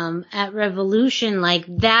at Revolution, like,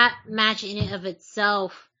 that match in and of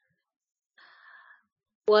itself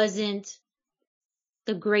wasn't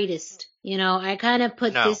the greatest. You know, I kind of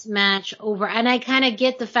put this match over, and I kind of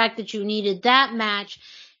get the fact that you needed that match,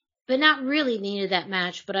 but not really needed that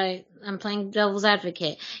match, but I'm playing devil's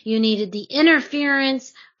advocate. You needed the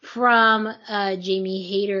interference from Jamie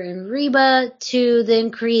Hayter and Reba to then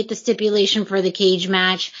create the stipulation for the cage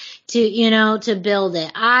match to build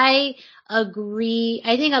it. I agree.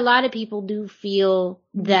 I think a lot of people do feel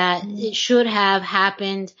that it should have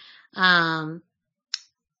happened at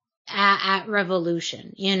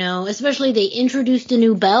Revolution, especially they introduced a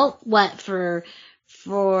new belt,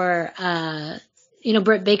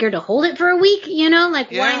 Britt Baker to hold it for a week, why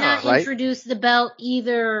not right? introduce the belt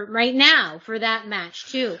either right now for that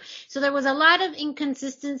match too? So there was a lot of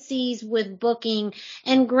inconsistencies with booking,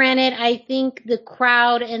 and granted, I think the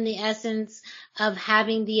crowd and the essence of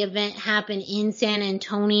having the event happen in San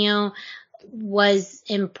Antonio was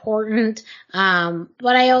important.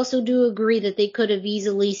 But I also do agree that they could have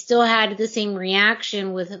easily still had the same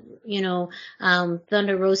reaction with,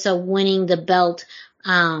 Thunder Rosa winning the belt,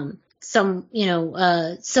 somewhere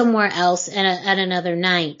else at another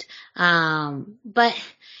night. But,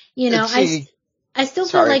 I still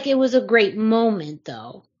feel like it was a great moment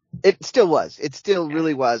though. It still was. It still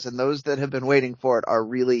really was. And those that have been waiting for it are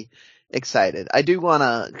really excited. I do want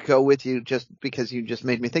to go with you just because you just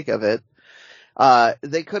made me think of it.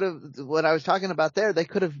 They could have, what I was talking about there, they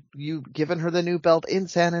could have given her the new belt in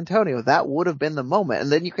San Antonio. That would have been the moment.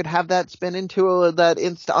 And then you could have that spin into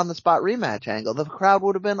that on the spot rematch angle. The crowd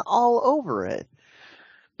would have been all over it.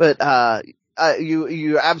 But,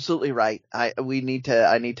 you're absolutely right. I need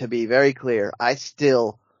to be very clear. I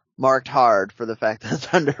still marked hard for the fact that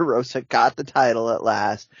Thunder Rosa got the title at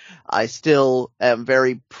last. I still am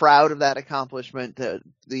very proud of that accomplishment.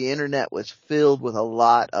 The internet was filled with a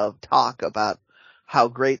lot of talk about how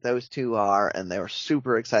great those two are, and they were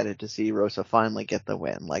super excited to see Rosa finally get the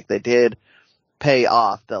win. Like, they did pay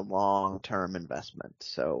off the long-term investment.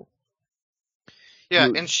 So yeah,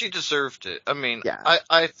 and she deserved it. I mean,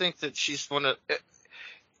 I think that she's one of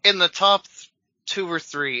in the top 2 or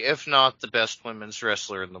 3, if not the best women's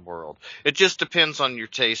wrestler in the world. It just depends on your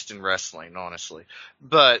taste in wrestling, honestly.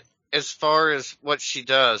 But as far as what she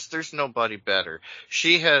does, there's nobody better.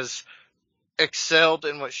 She has excelled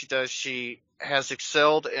in what she does. She has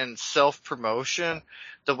excelled in self-promotion.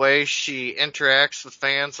 The way she interacts with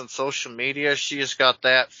fans on social media, she has got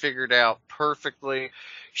that figured out perfectly.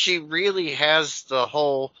 She really has the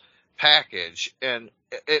whole package, and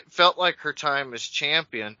it felt like her time as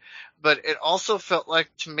champion. But it also felt like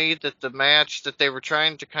to me that the match that they were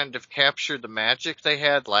trying to kind of capture the magic they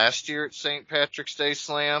had last year at St. Patrick's Day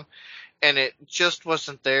Slam, and it just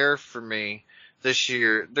wasn't there for me this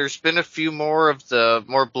year. There's been a few more of the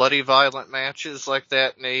more bloody, violent matches like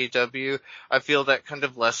that in AEW. I feel that kind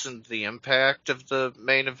of lessened the impact of the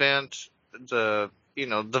main event, the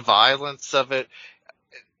violence of it.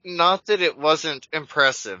 Not that it wasn't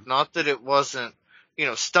impressive, not that it wasn't,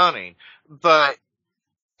 stunning, but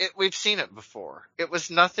we've seen it before. It was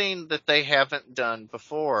nothing that they haven't done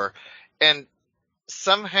before. And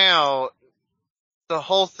somehow the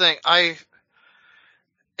whole thing,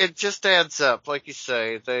 it just adds up. Like you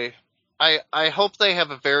say, I hope they have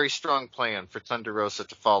a very strong plan for Thunder Rosa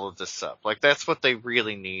to follow this up. Like, that's what they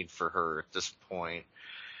really need for her at this point.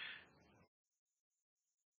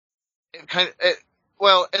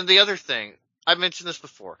 And the other thing, I mentioned this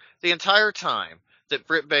before, the entire time that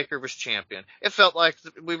Britt Baker was champion, it felt like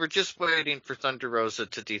we were just waiting for Thunder Rosa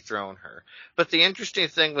to dethrone her. But the interesting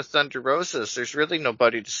thing with Thunder Rosa is there's really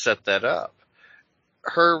nobody to set that up.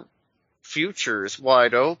 Her future is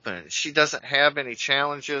wide open. She doesn't have any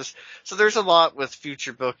challenges. So there's a lot with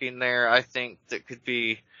future booking there, I think, that could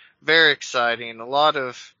be very exciting. A lot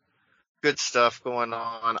of good stuff going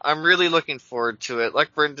on. I'm really looking forward to it.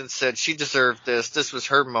 Like Brendan said, she deserved this. This was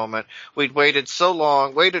her moment. We'd waited so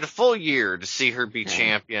long, waited a full year to see her be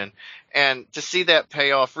champion. And to see that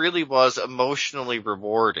payoff really was emotionally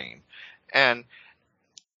rewarding. And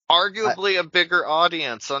arguably a bigger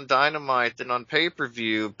audience on Dynamite than on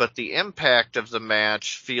pay-per-view, but the impact of the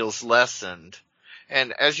match feels lessened.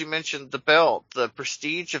 And as you mentioned, the belt, the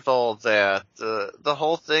prestige of all that, the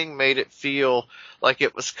whole thing made it feel like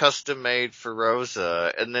it was custom made for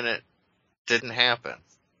Rosa, and then it didn't happen.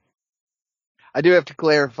 I do have to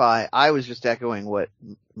clarify, I was just echoing what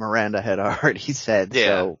Miranda had already said,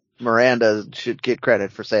 so Miranda should get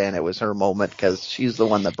credit for saying it was her moment because she's the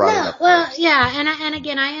one that brought it up. Well, yeah, and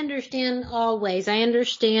again, I understand always. I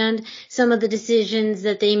understand some of the decisions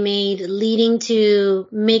that they made leading to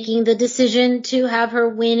making the decision to have her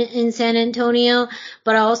win in San Antonio,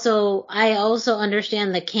 but I also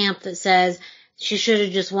understand the camp that says she should have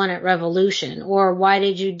just won at Revolution, or why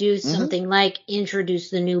did you do something like introduce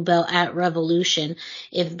the new belt at Revolution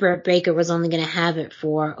if Britt Baker was only going to have it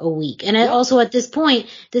for a week? And also at this point,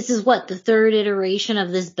 this is the 3rd iteration of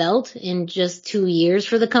this belt in just 2 years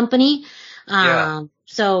for the company.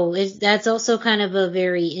 So that's also kind of a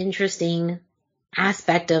very interesting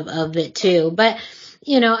aspect of it too. But,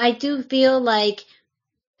 I do feel like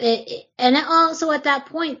and also at that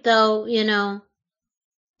point though,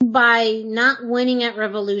 by not winning at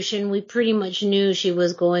Revolution, we pretty much knew she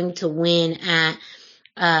was going to win at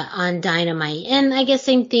on Dynamite. And I guess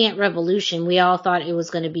same thing at Revolution. We all thought it was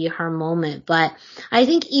going to be her moment, but I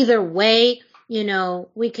think either way, you know,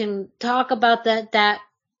 we can talk about that,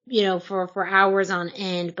 you know, for hours on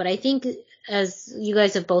end, but I think as you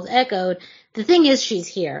guys have both echoed, the thing is she's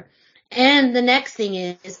here. And the next thing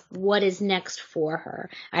is what is next for her.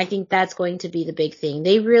 I think that's going to be the big thing.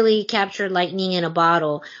 They really captured lightning in a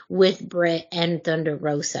bottle with Britt and Thunder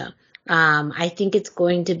Rosa. I think it's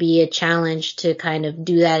going to be a challenge to kind of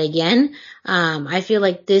do that again. I feel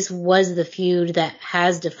like this was the feud that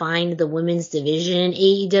has defined the women's division in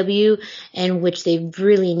AEW and which they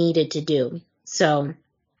really needed to do. So,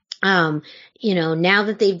 you know, now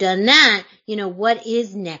that they've done that, you know, what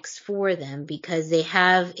is next for them? Because they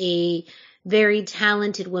have a very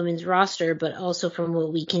talented women's roster, but also from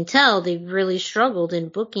what we can tell, they've really struggled in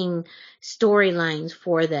booking storylines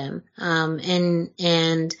for them.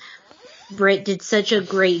 And Britt did such a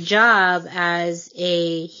great job as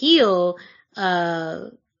a heel,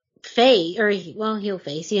 heel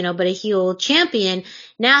face, you know, but a heel champion.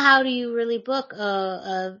 Now how do you really book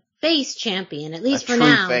a face champion, at least for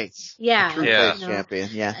now? Face. Yeah. Face champion,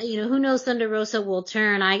 yeah. You know, who knows, Thunder Rosa will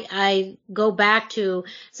turn. I go back to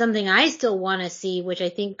something I still want to see, which I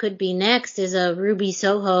think could be next, is a Ruby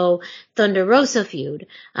Soho Thunder Rosa feud.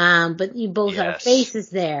 But you both are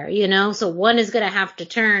faces there, you know, so one is going to have to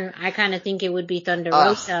turn. I kind of think it would be Thunder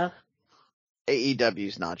Rosa.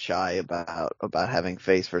 AEW's not shy about having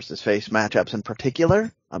face versus face matchups in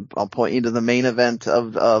particular. I'll point you to the main event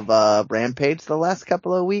of Rampage the last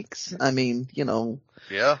couple of weeks. I mean, you know.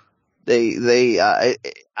 Yeah.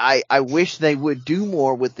 I wish they would do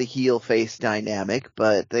more with the heel face dynamic,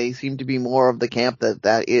 but they seem to be more of the camp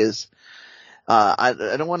that is, I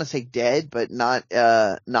don't want to say dead, but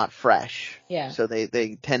not fresh. Yeah. So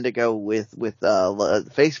they tend to go with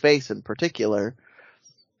face in particular.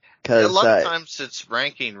 A lot of times it's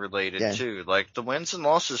ranking related too. Like the wins and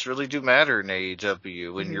losses really do matter in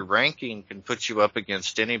AEW. When your ranking can put you up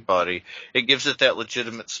against anybody, it gives it that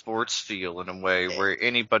legitimate sports feel in a way where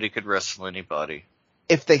anybody could wrestle anybody.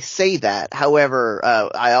 If they say that, however,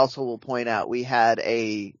 I also will point out we had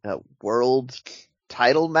a world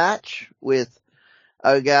title match with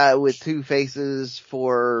a guy with two faces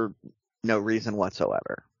for no reason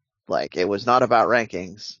whatsoever. Like it was not about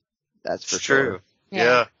rankings. That's for sure. True.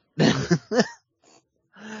 Yeah.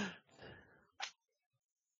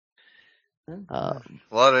 A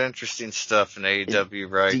lot of interesting stuff in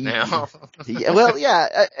AEW right now. Well,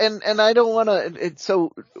 yeah, and I don't want to.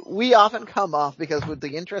 So we often come off because with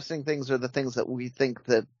the interesting things are the things that we think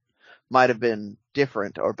that might have been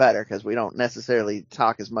different or better because we don't necessarily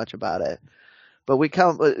talk as much about it. But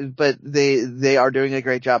they are doing a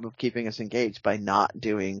great job of keeping us engaged by not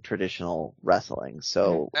doing traditional wrestling.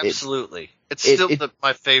 So absolutely, it's still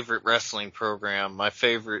my favorite wrestling program, my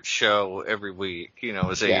favorite show every week. You know,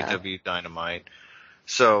 is AEW Dynamite.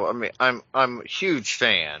 So I mean, I'm a huge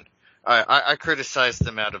fan. I criticize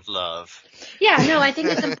them out of love. Yeah, no, I think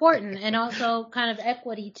it's important, and also kind of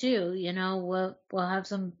equity too. You know, we'll have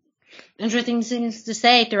some interesting things to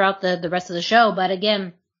say throughout the rest of the show, but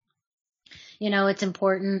again, you know, it's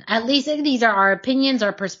important. At least these are our opinions,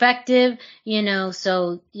 our perspective, you know,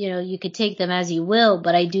 so, you know, you could take them as you will,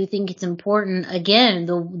 but I do think it's important. Again,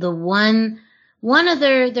 the one of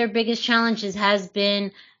their biggest challenges has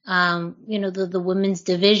been, you know, the women's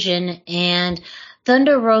division, and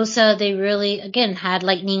Thunder Rosa, they really, again, had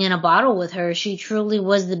lightning in a bottle with her. She truly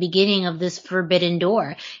was the beginning of this forbidden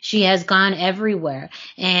door. She has gone everywhere,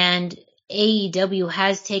 and AEW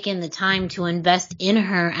has taken the time to invest in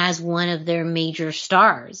her as one of their major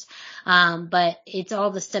stars. But it's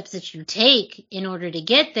all the steps that you take in order to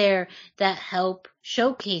get there that help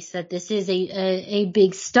showcase that this is a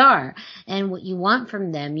big star and what you want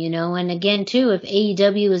from them, you know. And again, too, if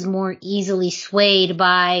AEW is more easily swayed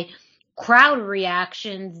by crowd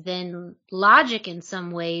reactions than logic in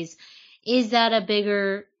some ways, is that a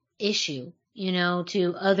bigger issue, you know,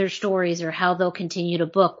 to other stories or how they'll continue to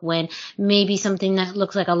book when maybe something that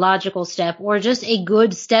looks like a logical step or just a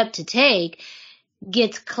good step to take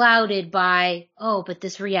gets clouded by, oh, but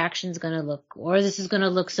this reaction's going to look, or this is going to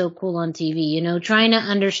look so cool on TV, you know, trying to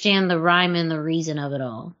understand the rhyme and the reason of it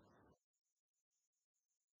all.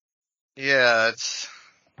 Yeah, it's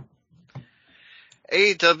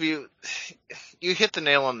AEW, you hit the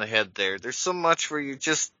nail on the head there. There's so much where you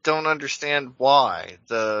just don't understand why.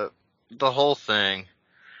 The whole thing.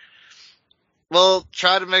 We'll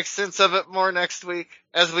try to make sense of it more next week,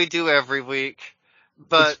 as we do every week.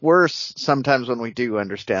 But it's worse sometimes when we do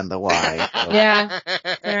understand the why. So. Yeah,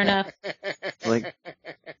 fair enough. Like,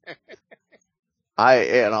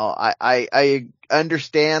 I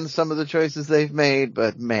understand some of the choices they've made,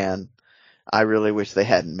 but man, I really wish they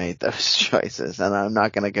hadn't made those choices, and I'm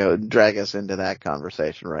not going to go drag us into that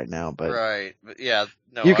conversation right now, but. Right. But yeah.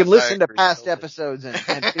 No, you can listen to past episodes and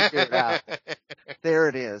figure it out. There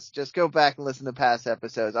it is. Just go back and listen to past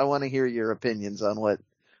episodes. I want to hear your opinions on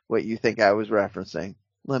what you think I was referencing.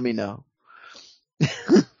 Let me know.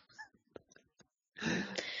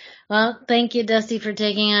 Well, thank you, Dusty, for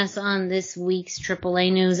taking us on this week's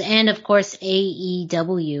AAA news and, of course,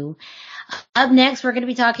 AEW. Up next, we're going to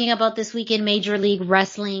be talking about this week in Major League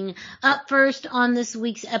Wrestling. Up first on this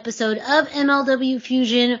week's episode of MLW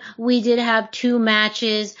Fusion, we did have 2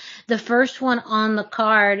 matches. The first one on the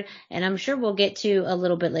card, and I'm sure we'll get to a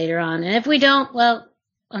little bit later on. And if we don't, well,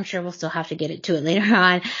 I'm sure we'll still have to get to it later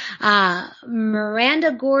on.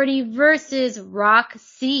 Miranda Gordy versus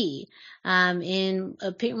Roxy. In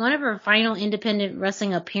one of her final independent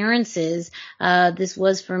wrestling appearances, this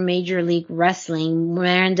was for Major League Wrestling.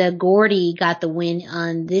 Miranda Gordy got the win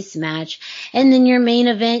on this match. And then your main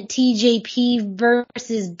event, TJP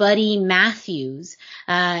versus Buddy Matthews.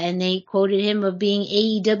 And they quoted him of being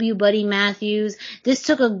AEW Buddy Matthews. This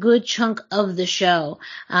took a good chunk of the show.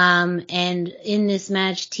 And in this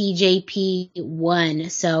match, TJP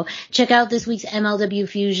won. So check out this week's MLW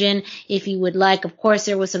Fusion if you would like. Of course,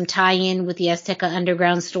 there was some tie-in with the Azteca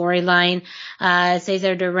Underground storyline.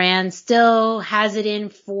 Cesar Duran still has it in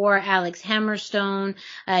for Alex Hammerstone.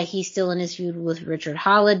 He's still in his feud with Richard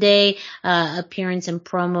Holiday, appearance and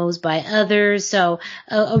promos by others. So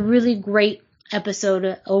a really great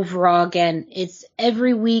episode overall. Again, it's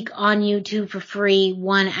every week on YouTube for free,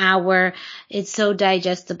 1 hour. It's so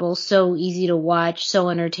digestible, so easy to watch, so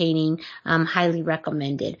entertaining. Highly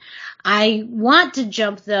recommended. I want to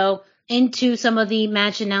jump though into some of the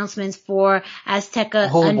match announcements for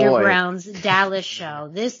Azteca Underground's Dallas show.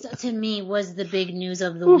 This, to me, was the big news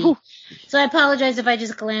of the week. So I apologize if I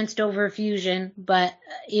just glanced over Fusion, but,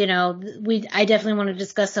 I definitely want to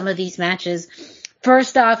discuss some of these matches.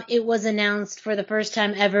 First off, it was announced for the first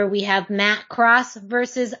time ever, we have Matt Cross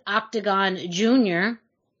versus Octagon Jr.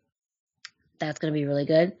 That's going to be really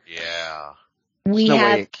good. Yeah. There's no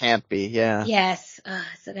way it can't be, yeah. Yes.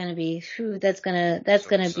 It's going to be, that's going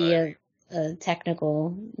to be a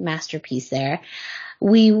technical masterpiece there.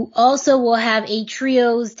 We also will have a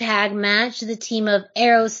trios tag match, the team of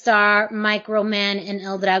Aerostar, Microman, and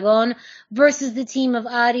El Dragon versus the team of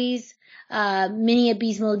Aries, Mini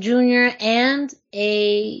Abismo Jr., and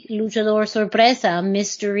a luchador sorpresa,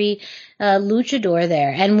 mystery luchador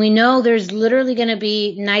there. And we know there's literally going to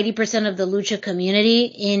be 90% of the lucha community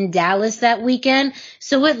in Dallas that weekend,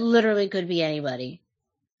 so it literally could be anybody.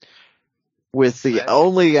 With the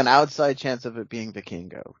only an outside chance of it being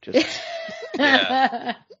Vikingo. Just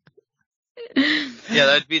yeah. Yeah,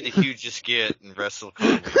 that'd be the hugest get in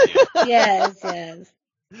WrestleCon. Yes.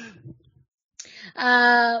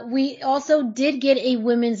 We also did get a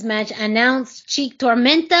women's match announced. Cheek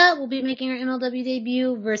Tormenta will be making her MLW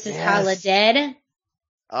debut versus Holidead.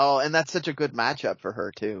 Oh, and that's such a good matchup for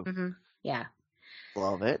her too. Mm-hmm. Yeah.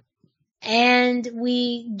 Love it. And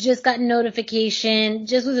we just got notification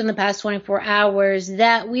just within the past 24 hours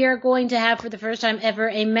that we are going to have for the first time ever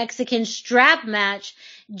a Mexican strap match.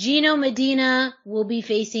 Gino Medina will be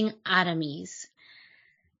facing Aramis.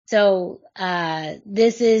 So,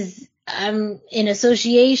 this is, in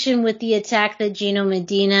association with the attack that Gino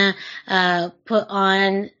Medina, put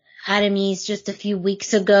on Aramis just a few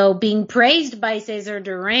weeks ago, being praised by Cesar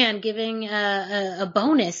Duran, giving a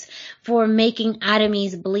bonus for making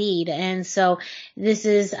Aramis bleed. And so this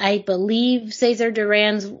is, I believe, Cesar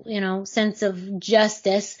Duran's, sense of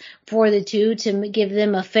justice for the two to give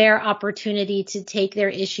them a fair opportunity to take their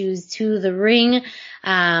issues to the ring.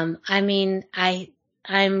 I'm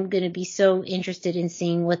going to be so interested in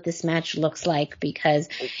seeing what this match looks like because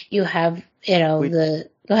you have, go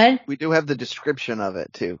ahead. We do have the description of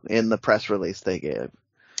it too in the press release they gave.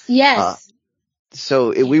 Yes.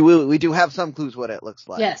 We do have some clues what it looks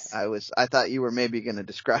like. Yes. I thought you were maybe going to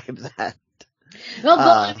describe that. Well,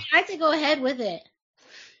 I say go ahead with it.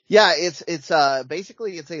 Yeah, it's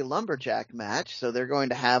basically it's a lumberjack match. So they're going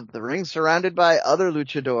to have the ring surrounded by other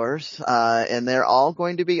luchadors, and they're all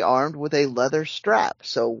going to be armed with a leather strap.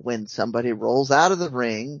 So when somebody rolls out of the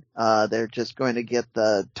ring, they're just going to get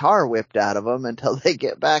the tar whipped out of them until they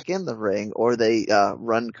get back in the ring, or they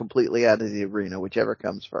run completely out of the arena, whichever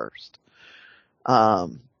comes first.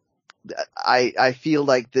 I feel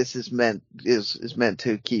like this is meant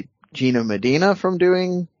to keep Gino Medina from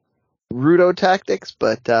doing Rudo tactics,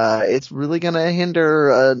 but it's really going to hinder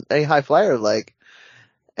a high flyer like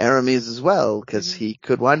Aramis as well, because he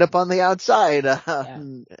could wind up on the outside.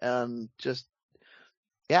 Just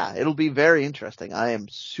yeah, it'll be very interesting. I am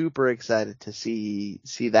super excited to see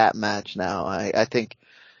that match now. I think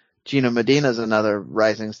Gino Medina's another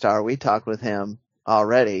rising star. We talked with him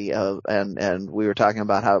already, and we were talking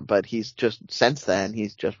about but he's just, since then,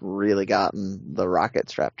 he's just really gotten the rocket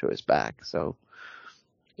strapped to his back, so.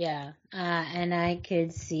 Yeah, and I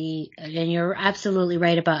could see, and you're absolutely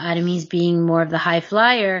right about Aramis being more of the high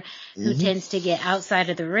flyer who tends to get outside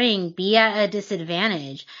of the ring, be at a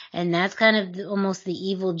disadvantage. And that's kind of almost the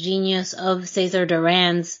evil genius of Cesar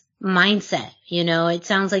Duran's mindset. You know, it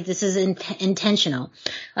sounds like this is intentional,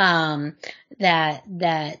 that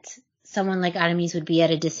someone like Aramis would be at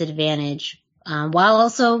a disadvantage. While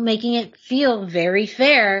also making it feel very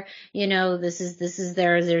fair, you know,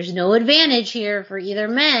 there's no advantage here for either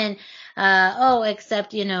men,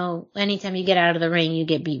 except, you know, anytime you get out of the ring, you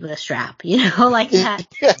get beat with a strap, you know, like that.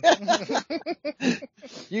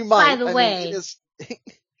 You might. By the way,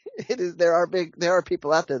 it is, there are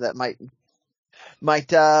people out there that might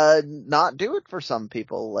not do it for some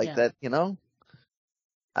people like that, you know.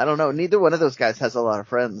 I don't know. Neither one of those guys has a lot of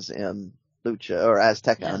friends in Lucha or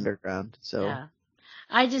Azteca Underground. So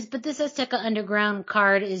but this Azteca Underground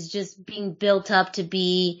card is just being built up to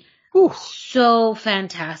be so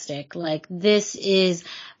fantastic. Like, this is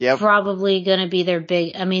probably going to be their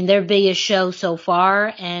biggest show so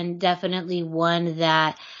far, and definitely one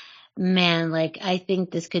that, man, like, I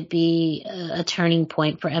think this could be a turning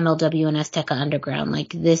point for MLW and Azteca Underground.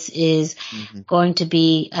 Like, this is going to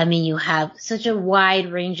be, I mean, you have such a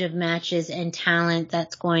wide range of matches and talent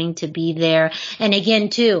that's going to be there. And again,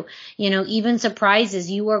 too, you know, even surprises,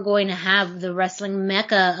 you are going to have the wrestling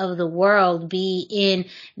mecca of the world be in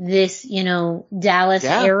this, you know, Dallas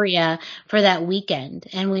area for that weekend.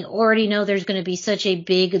 And we already know there's going to be such a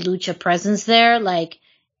big Lucha presence there. Like,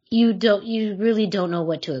 you really don't know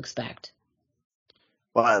what to expect.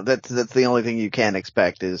 Well, that's the only thing you can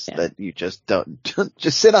expect is that you just don't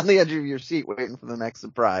just sit on the edge of your seat waiting for the next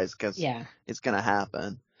surprise, because it's going to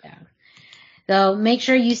happen. Yeah. So make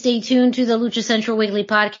sure you stay tuned to the Lucha Central Weekly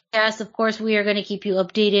Podcast. Of course, we are going to keep you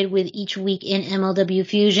updated with each week in MLW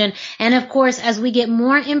Fusion. And of course, as we get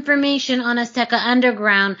more information on Azteca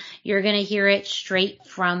Underground, you're going to hear it straight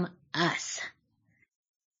from us.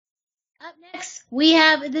 Up next, we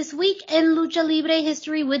have This Week in Lucha Libre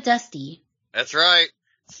History with Dusty. That's right.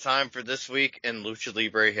 It's time for This Week in Lucha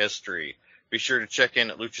Libre History. Be sure to check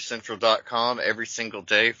in at luchacentral.com every single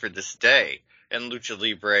day for This Day in Lucha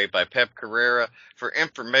Libre by Pep Carrera for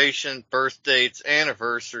information, birth dates,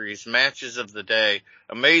 anniversaries, matches of the day,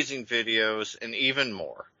 amazing videos, and even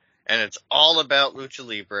more. And it's all about Lucha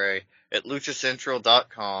Libre at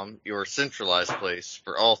luchacentral.com, your centralized place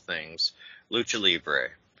for all things Lucha Libre.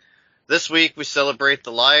 This week, we celebrate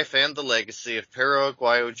the life and the legacy of Perro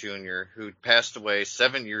Aguayo Jr., who passed away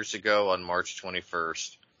 7 years ago on March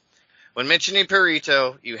 21st. When mentioning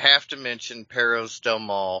Perrito, you have to mention Perros del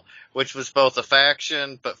Mal, which was both a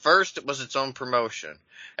faction, but first it was its own promotion.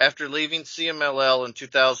 After leaving CMLL in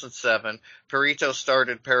 2007, Perrito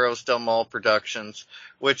started Perros del Mal Productions,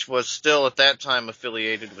 which was still at that time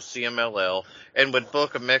affiliated with CMLL, and would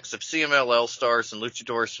book a mix of CMLL stars and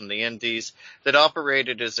luchadors from the indies that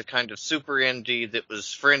operated as a kind of super indie that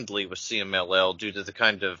was friendly with CMLL due to the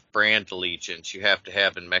kind of brand allegiance you have to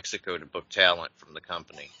have in Mexico to book talent from the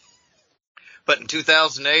company. But in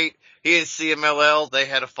 2008, he and CMLL, they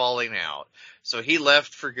had a falling out. So he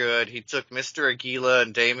left for good. He took Mr. Aguila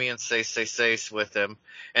and Damian Seis with him.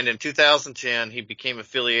 And in 2010, he became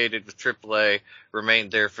affiliated with AAA,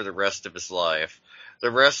 remained there for the rest of his life.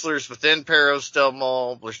 The wrestlers within Perros del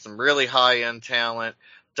Mal were some really high-end talent.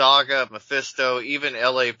 Daga, Mephisto, even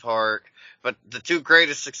L.A. Park. But the two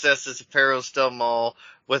greatest successes of Perros del Mal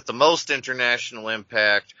with the most international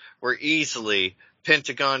impact were easily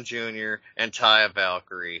Pentagon Jr. and Taya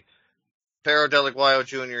Valkyrie. Perro del Aguayo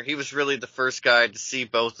Jr., he was really the first guy to see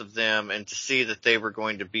both of them and to see that they were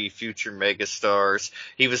going to be future megastars.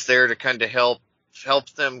 He was there to kind of help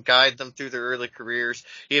them, guide them through their early careers.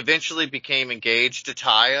 He eventually became engaged to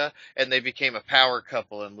Taya, and they became a power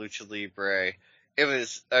couple in Lucha Libre. It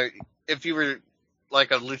was, if you were like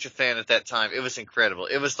a Lucha fan at that time, it was incredible.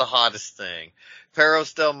 It was the hottest thing.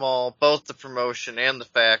 Perros del Mal, both the promotion and the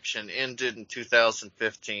faction, ended in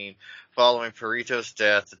 2015 following Perrito's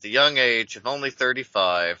death at the young age of only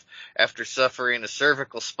 35 after suffering a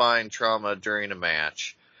cervical spine trauma during a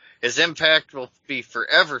match. His impact will be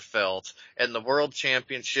forever felt in the World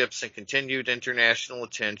Championships and continued international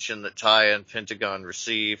attention that Taya and Pentagon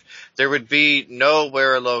receive. There would be no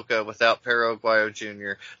Huera Loca without Perro Aguayo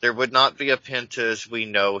Jr. There would not be a Penta as we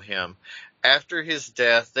know him. After his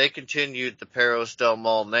death, they continued the Perros del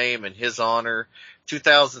Mal name in his honor.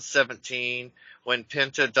 2017 when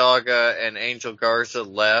Penta Daga and Angel Garza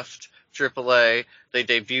left AAA, they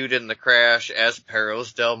debuted in the Crash as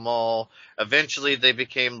Perros del Mal. Eventually, they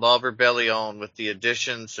became La Rebellion with the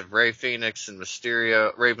additions of Rey Fenix and Rey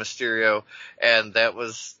Mysterio, and that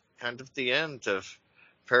was kind of the end of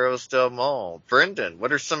Perros del Mal. Brendan,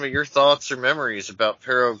 what are some of your thoughts or memories about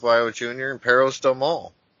Perro Aguayo Jr. and Perros del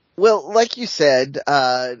Mal? Well, like you said,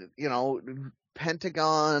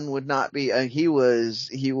 Pentagon would not be, he was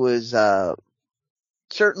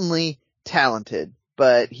certainly talented,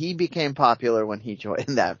 but he became popular when he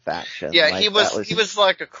joined that faction. Yeah, he was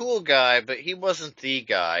like a cool guy, but he wasn't the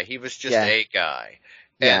guy. He was just a guy.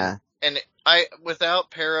 And without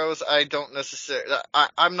Perros, I don't necessarily,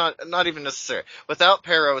 I'm not even necessary. Without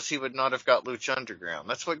Perros, he would not have got Lucha Underground.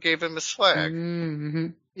 That's what gave him his swag. Mm-hmm.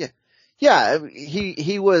 Yeah. Yeah,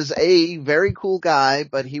 he was a very cool guy,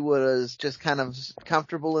 but he was just kind of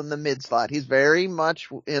comfortable in the mid slot. He's very much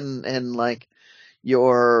in like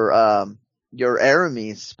your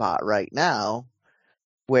Aramis spot right now,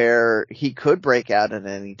 where he could break out at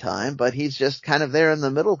any time, but he's just kind of there in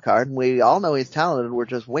the middle card, and we all know he's talented. We're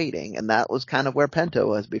just waiting, and that was kind of where Penta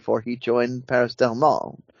was before he joined Perros del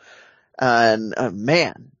Mal. And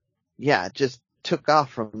man, yeah, just took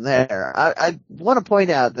off from there. I want to point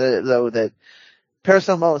out though that Perros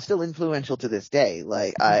del Mal is still influential to this day.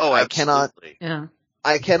 Like I cannot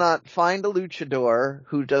find a luchador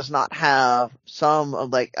who does not have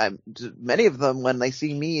some, many of them, when they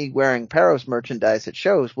see me wearing Perros merchandise at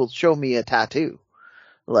shows, will show me a tattoo.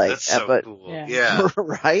 That's so cool. Yeah.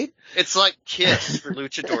 Right? It's like Kiss for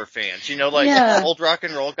luchador fans. Old rock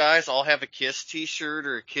and roll guys all have a Kiss t-shirt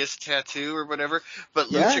or a Kiss tattoo or whatever, but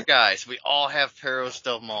lucha guys, we all have Perros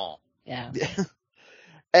del Mal. Yeah.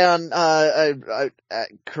 And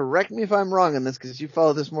correct me if I'm wrong on this, because you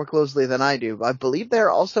follow this more closely than I do. I believe they're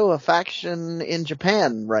also a faction in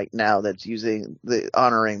Japan right now that's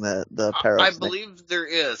honoring the Perros. I believe there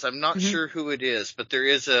is. I'm not sure who it is, but there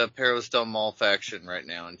is a Perros del Mal faction right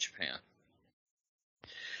now in Japan.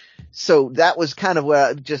 So that was kind of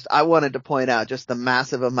where I wanted to point out just the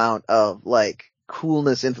massive amount of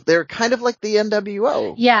coolness. They're kind of like the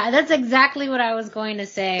NWO. Yeah, that's exactly what I was going to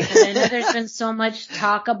say, because I know there's been so much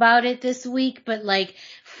talk about it this week, but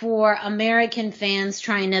for American fans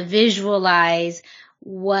trying to visualize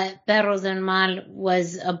what Perros del Mal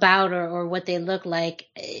was about or what they look like,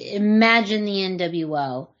 imagine the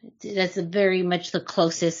NWO. That's very much the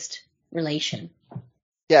closest relation.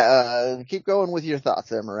 Yeah, keep going with your thoughts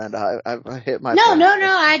there, Miranda. I hit my No.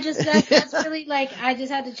 That's really I just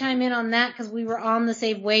had to chime in on that because we were on the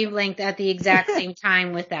same wavelength at the exact same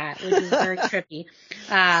time with that, which is very trippy.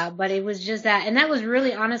 But it was just that, and that was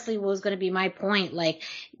really honestly what was going to be my point,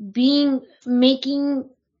 making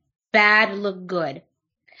bad look good.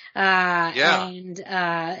 And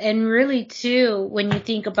really too, when you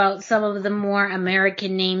think about some of the more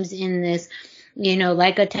American names in this,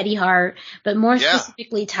 like a Teddy Hart, but more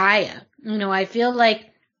specifically Taya. I feel like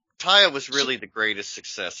Taya was really the greatest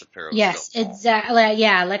success of Perros. Yes, exactly.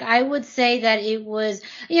 Yeah, I would say that it was,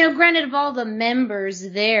 granted of all the members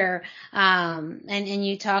there, and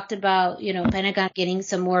you talked about, Pentagon getting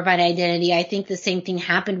some more of an identity. I think the same thing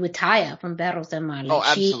happened with Taya from Perros del Mal. Oh,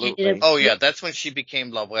 absolutely. That's when she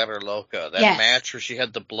became La Güera Loca. That match where she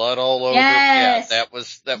had the blood all over. Yes. Yeah, that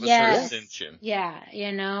was her ascension. Yeah,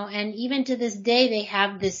 and even to this day they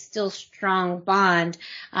have this still strong bond,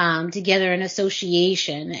 together in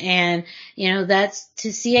association. And, that's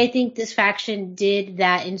to see, I think this faction did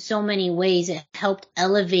that in so many ways. It helped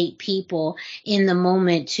elevate people in the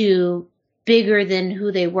moment to bigger than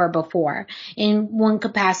who they were before in one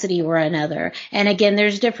capacity or another. And again,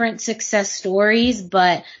 there's different success stories,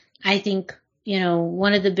 but I think,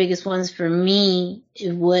 one of the biggest ones for me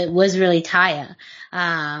was really Taya.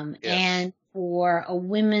 And for a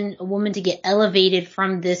woman to get elevated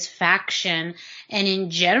from this faction and in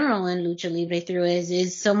general in Lucha Libre through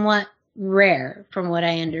is somewhat rare from what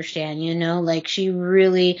I understand, she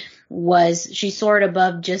really she soared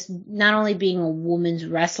above just not only being a woman's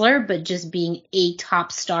wrestler, but just being a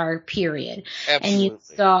top star, period. Absolutely. And you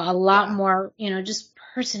saw a lot more, just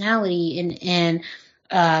personality and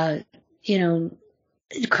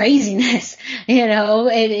craziness,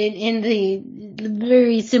 in the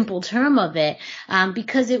very simple term of it,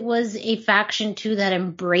 because it was a faction too that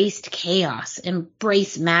embraced chaos,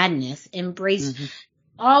 embraced madness, embraced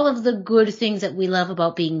all of the good things that we love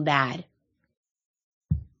about being bad.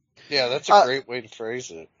 Yeah, that's a great way to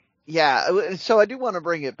phrase it. Yeah, so I do want to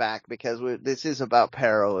bring it back because this is about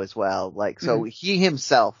Perro as well. So he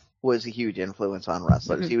himself was a huge influence on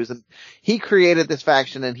wrestlers. He created this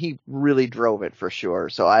faction and he really drove it for sure.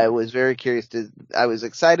 So I was very curious I was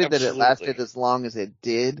excited that it lasted as long as it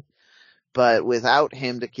did, but without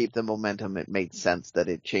him to keep the momentum, it made sense that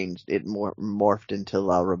it changed, it morphed into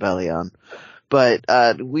La Rebellion. But,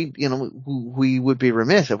 we would be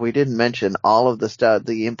remiss if we didn't mention all of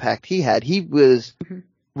the impact he had. He was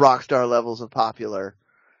rock star levels of popular.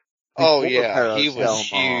 Oh yeah, he was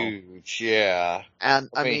huge, yeah. And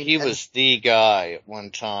I mean, he was the guy at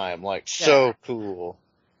one time, so cool.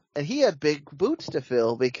 And he had big boots to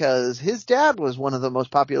fill because his dad was one of the most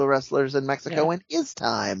popular wrestlers in Mexico in his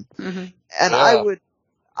time. And I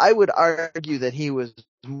would argue that he was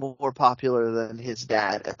more popular than his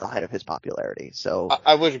dad at the height of his popularity. So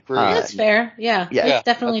I would agree. That's fair. Yeah. It's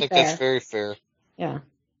definitely I think fair. That's very fair. Yeah.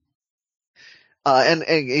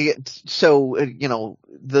 So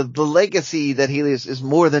the legacy that he leaves is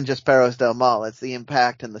more than just Perros del Mal. It's the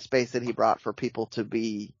impact and the space that he brought for people to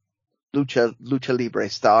be lucha libre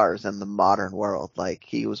stars in the modern world. Like,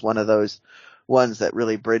 he was one of those ones that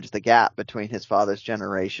really bridged the gap between his father's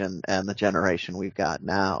generation and the generation we've got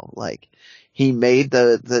now. Like, he made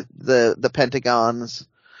the Pentagons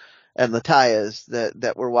and the Tayas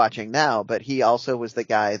that we're watching now, but he also was the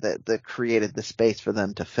guy that created the space for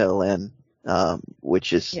them to fill in,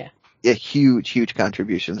 which is a huge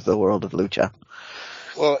contribution to the world of lucha.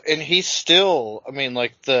 Well, and he's still,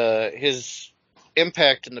 his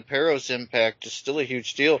impact and the Perros impact is still a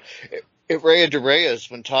huge deal. At Raya de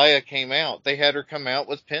Reyes, when Taya came out, they had her come out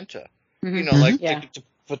with Penta, to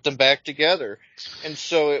put them back together. And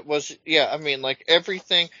so it was,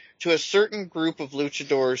 everything to a certain group of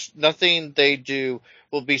luchadors, nothing they do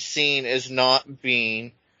will be seen as not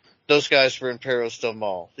being, those guys were in Perros del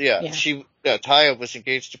Mal. Taya was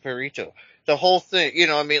engaged to Perito. The whole thing,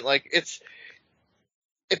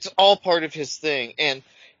 it's all part of his thing. And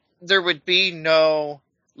there would be no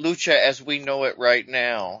lucha as we know it right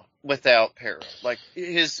now without Perro. Like,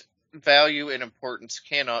 his value and importance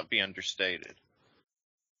cannot be understated.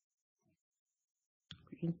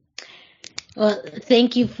 Well,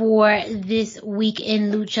 thank you for this week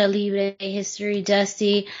in Lucha Libre history,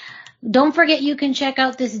 Dusty. Don't forget you can check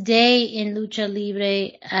out this day in Lucha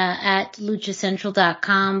Libre at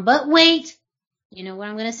luchacentral.com. But wait, you know what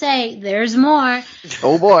I'm going to say. There's more.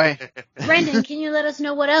 Oh, boy. Brendan, can you let us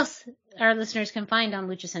know what else our listeners can find on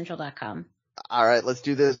luchacentral.com? All right, let's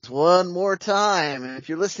do this one more time. If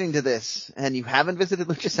you're listening to this and you haven't visited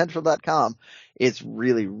luchacentral.com, it's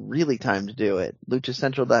really, really time to do it.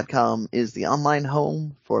 Luchacentral.com is the online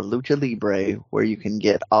home for Lucha Libre, where you can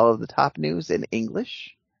get all of the top news in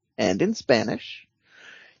English and in Spanish.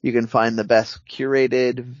 You can find the best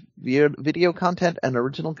curated video content and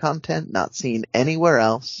original content not seen anywhere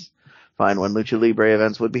else. Find when Lucha Libre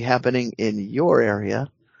events would be happening in your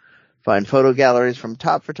area. Find photo galleries from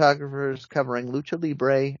top photographers covering Lucha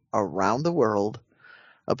Libre around the world.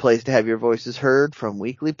 A place to have your voices heard, from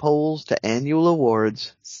weekly polls to annual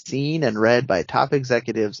awards, seen and read by top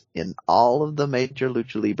executives in all of the major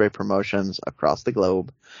Lucha Libre promotions across the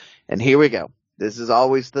globe. And here we go. This is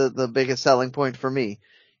always the biggest selling point for me.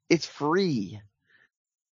 It's free.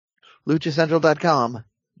 LuchaCentral.com,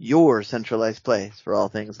 your centralized place for all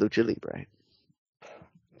things Lucha Libre.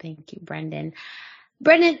 Thank you, Brendan.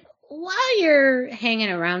 Brendan, while you're hanging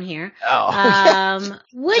around here,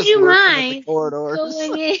 would you mind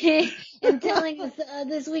going in and telling us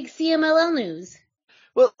this week's CMLL news?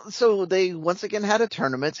 Well, so they once again had a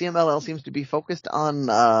tournament. CMLL seems to be focused on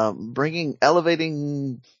bringing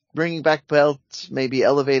back belts, maybe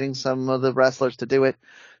elevating some of the wrestlers to do it.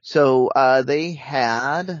 So they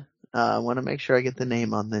had, I want to make sure I get the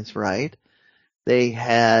name on this right. They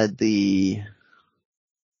had the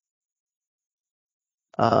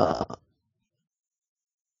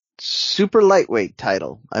super lightweight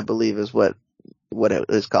title, I believe is what it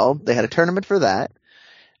is called. They had a tournament for that.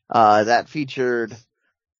 That featured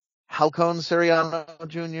Halcon Soriano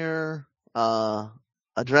Jr.,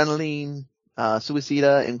 Adrenaline,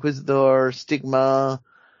 Suicida, Inquisitor, Stigma,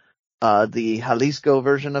 the Jalisco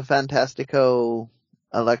version of Fantastico,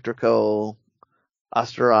 Electrico,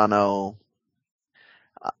 Astrano,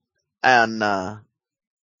 and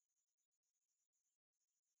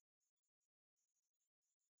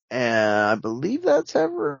I believe that's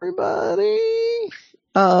everybody.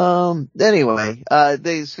 Anyway,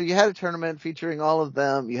 so you had a tournament featuring all of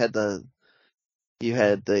them. You had the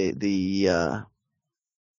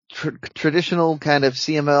traditional kind of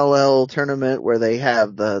CMLL tournament where they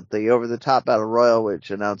have the over the top battle royal,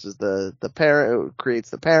 which announces creates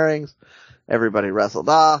the pairings. Everybody wrestled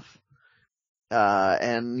off.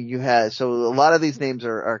 And so a lot of these names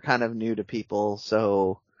are kind of new to people.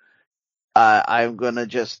 So, I'm gonna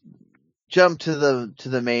just jump to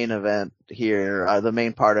the main event here, the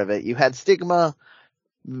main part of it. You had Stigma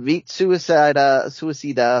beat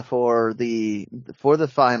Suicida for the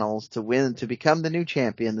finals to become the new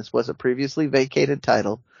champion. This was a previously vacated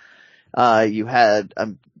title. You had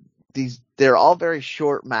they're all very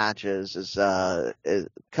short matches, as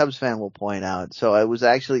Cubs fan will point out. So it was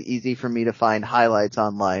actually easy for me to find highlights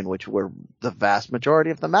online, which were the vast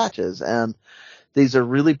majority of the matches. And these are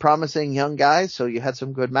really promising young guys, so you had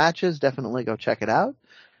some good matches. Definitely go check it out.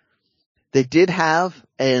 They did have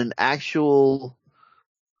an actual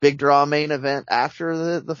big draw main event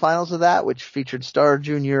after the finals of that, which featured Star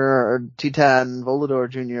Jr., Titan Volador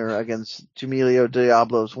Jr. against Jumilio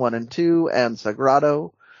Diablos 1 and 2 and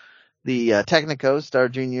Sagrado. The Technicos, Star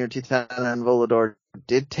Jr., Titan, and Volador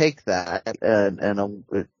did take that, and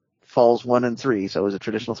it falls 1 and 3, so it was a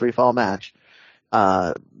traditional 3-fall match.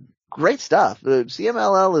 Great stuff. The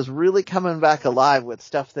CMLL is really coming back alive with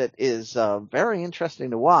stuff that is very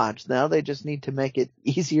interesting to watch. Now they just need to make it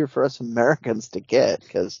easier for us Americans to get,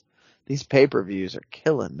 because these pay-per-views are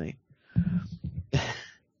killing me.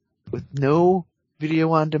 With no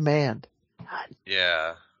video on demand.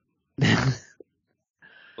 Yeah.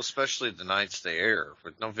 Especially the nights they air.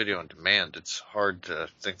 With no video on demand, it's hard to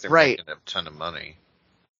think they're making a ton of money.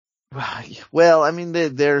 Well, I mean,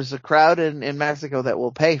 there's a crowd in Mexico that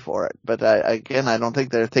will pay for it, but I don't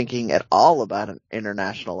think they're thinking at all about an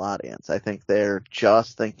international audience. I think they're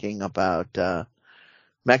just thinking about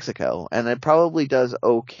Mexico, and it probably does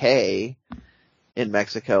okay in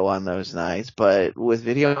Mexico on those nights, but with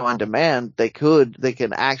video on demand, they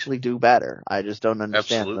can actually do better. I just don't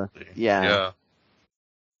understand. Absolutely. Yeah.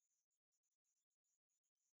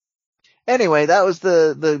 Anyway, that was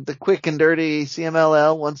the quick and dirty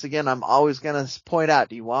CMLL. Once again, I'm always going to point out,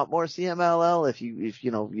 do you want more CMLL? If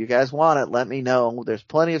you guys want it, let me know. There's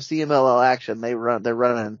plenty of CMLL action. They're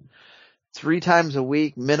running 3 times a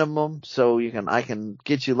week minimum, so I can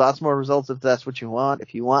get you lots more results if that's what you want.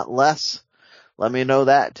 If you want less, let me know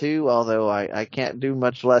that too, although I can't do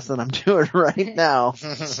much less than I'm doing right now.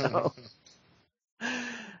 So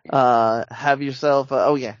have yourself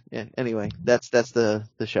anyway, that's the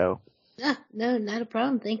show. No, not a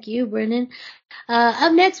problem. Thank you, Brendan.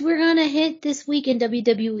 Up next, we're going to hit This Week in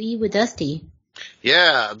WWE with Dusty.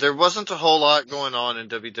 Yeah, there wasn't a whole lot going on in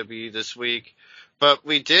WWE this week, but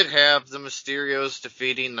we did have the Mysterios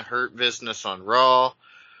defeating the Hurt Business on Raw.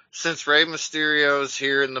 Since Rey Mysterio's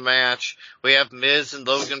here in the match, we have Miz and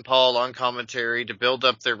Logan Paul on commentary to build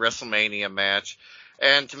up their WrestleMania match,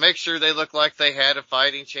 and to make sure they look like they had a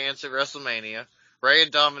fighting chance at WrestleMania. Rey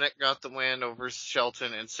and Dominic got the win over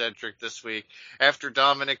Shelton and Cedric this week after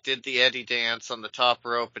Dominic did the Eddie dance on the top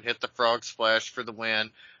rope and hit the frog splash for the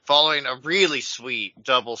win, following a really sweet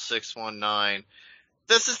double 619.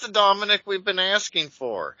 This is the Dominic we've been asking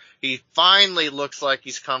for. He finally looks like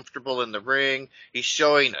he's comfortable in the ring. He's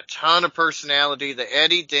showing a ton of personality. The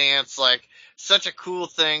Eddie dance, like, such a cool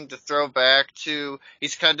thing to throw back to.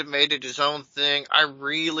 He's kind of made it his own thing. I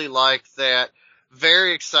really like that.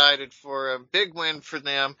 Very excited for a big win for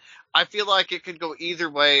them. I feel like it could go either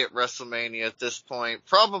way at WrestleMania at this point.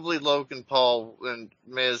 Probably Logan Paul and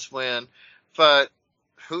Miz win, but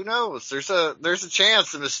who knows? There's a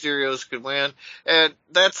chance the Mysterios could win, and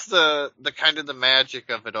that's the kind of the magic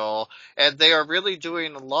of it all. And they are really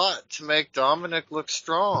doing a lot to make Dominic look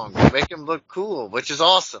strong, make him look cool, which is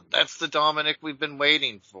awesome. That's the Dominic we've been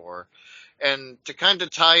waiting for. And to kind of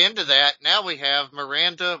tie into that, now we have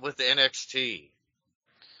Miranda with NXT.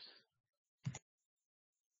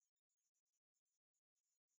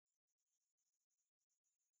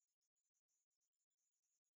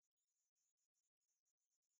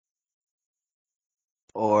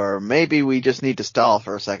 Or maybe we just need to stall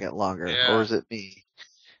for a second longer. Yeah. Or is it me?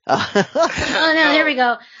 Oh no, here we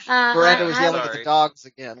go. Miranda was yelling at the dogs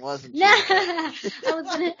again, wasn't she?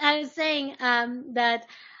 I was saying that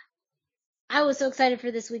I was so excited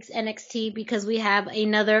for this week's NXT because we have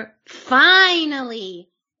another, finally,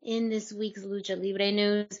 in this week's Lucha Libre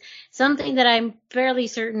news, something that I'm fairly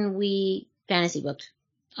certain we fantasy booked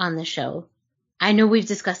on the show. I know we've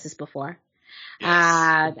discussed this before.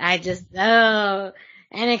 Yes.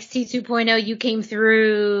 NXT 2.0, you came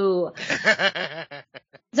through.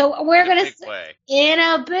 So we're going to, in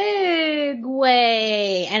a big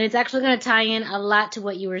way. And it's actually going to tie in a lot to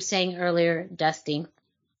what you were saying earlier, Dusty.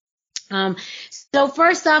 So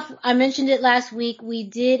first off, I mentioned it last week, we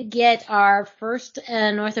did get our first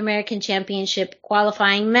North American Championship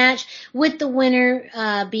qualifying match, with the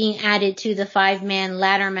winner being added to the 5-man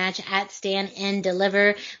ladder match at Stand and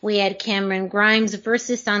Deliver. We had Cameron Grimes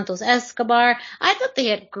versus Santos Escobar. I thought they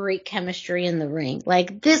had great chemistry in the ring.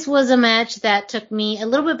 Like, this was a match that took me a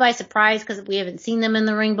little bit by surprise because we haven't seen them in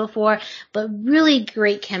the ring before, but really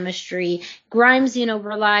great chemistry. Grimes,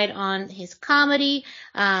 relied on his comedy,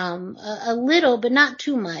 a little, but not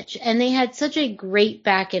too much. And they had such a great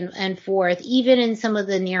back and forth, even in some of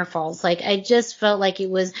the near falls. Like, I just felt like it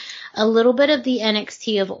was a little bit of the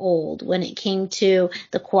NXT of old when it came to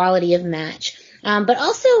the quality of match. But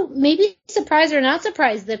also, maybe surprised or not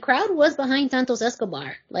surprised, the crowd was behind Santos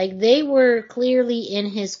Escobar. Like, they were clearly in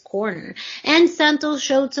his corner. And Santos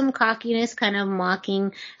showed some cockiness, kind of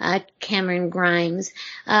mocking Cameron Grimes.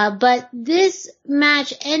 But this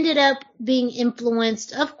match ended up being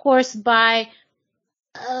influenced, of course, by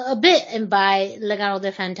a bit, and by Legado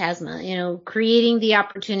del Fantasma, creating the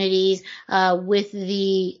opportunities with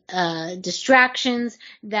the distractions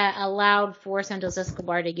that allowed for Santos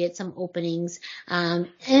Escobar to get some openings.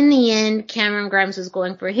 In the end, Cameron Grimes was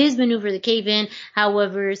going for his maneuver, the cave-in.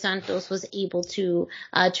 However, Santos was able to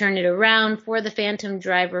turn it around for the Phantom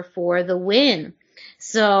Driver for the win.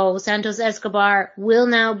 So Santos Escobar will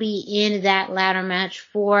now be in that ladder match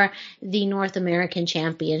for the North American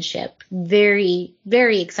Championship. Very,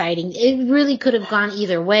 very exciting. It really could have gone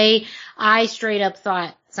either way. I straight up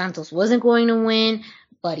thought Santos wasn't going to win,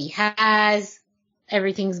 but he has.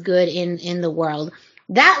 Everything's good in the world.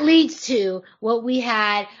 That leads to what we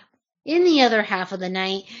had in the other half of the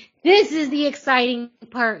night. This is the exciting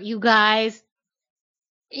part, you guys.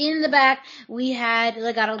 In the back, we had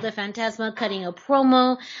Legado del Fantasma cutting a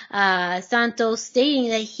promo, Santos stating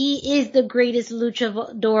that he is the greatest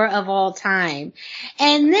luchador of all time.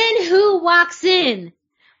 And then who walks in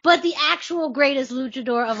but the actual greatest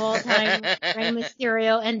luchador of all time, Rey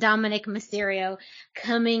Mysterio and Dominic Mysterio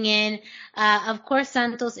coming in. Of course,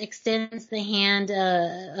 Santos extends the hand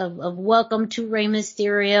of welcome to Rey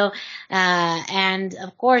Mysterio. And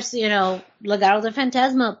of course, Legado del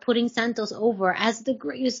Fantasma putting Santos over as the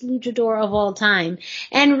greatest luchador of all time.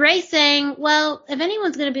 And Rey saying, well, if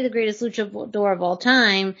anyone's going to be the greatest luchador of all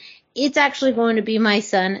time, it's actually going to be my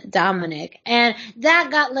son, Dominic. And that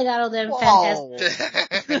got Legado del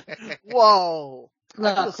Fantasma. Whoa.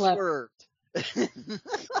 Look.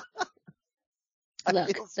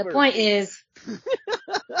 Look, the point is,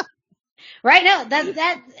 right now,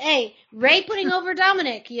 hey, Ray putting over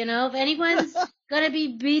Dominic, if anyone's going to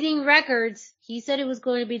be beating records, he said it was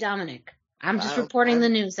going to be Dominic. I'm just reporting the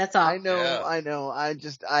news, that's all. I know. I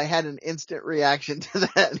had an instant reaction to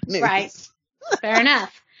that news. Right. Fair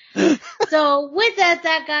enough. So with that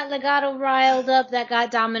got Legado riled up, that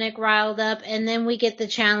got Dominic riled up, and then we get the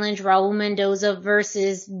challenge, Raul Mendoza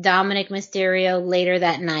versus Dominic Mysterio later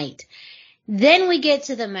that night. Then we get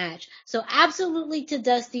to the match. So absolutely to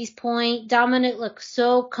Dusty's point, Dominic looked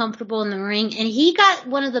so comfortable in the ring, and he got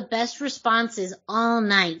one of the best responses all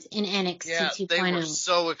night in NXT 2.0. They were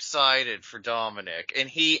so excited for Dominic, and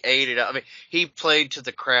he ate it up. I mean, he played to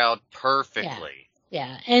the crowd perfectly.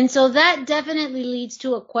 Yeah, and so that definitely leads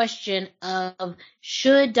to a question of,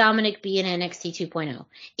 should Dominic be in NXT 2.0?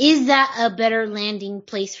 Is that a better landing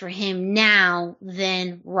place for him now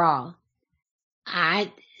than Raw?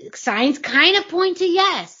 Signs kind of point to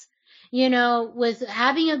yes. With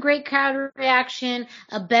having a great crowd reaction,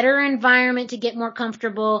 a better environment to get more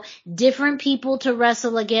comfortable, different people to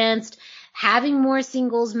wrestle against, having more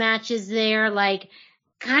singles matches there,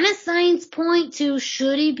 kind of signs point to,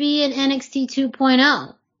 should he be in NXT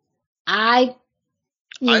 2.0? I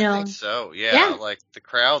think so. Yeah. The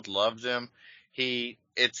crowd loved him.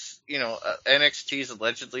 NXT's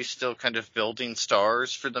allegedly still kind of building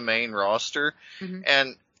stars for the main roster. Mm-hmm.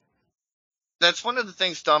 And that's one of the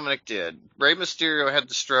things Dominic did. Rey Mysterio had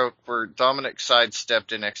the stroke where Dominic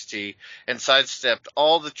sidestepped NXT and sidestepped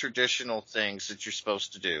all the traditional things that you're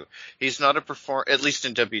supposed to do. He's not at least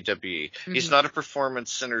in WWE. Mm-hmm. He's not a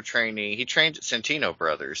performance center trainee. He trained at Santino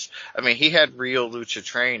Brothers. I mean, he had real lucha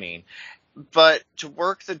training. But to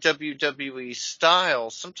work the WWE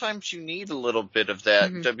style, sometimes you need a little bit of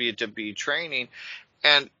that WWE training.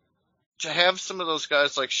 And to have some of those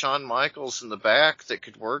guys like Shawn Michaels in the back that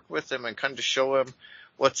could work with him and kind of show him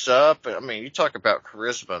what's up. I mean, you talk about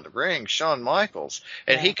charisma in the ring, Shawn Michaels,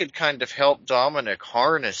 and he could kind of help Dominic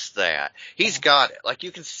harness that. He's got it.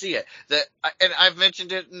 You can see it. And I've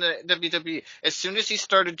mentioned it in the WWE. As soon as he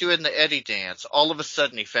started doing the Eddie dance, all of a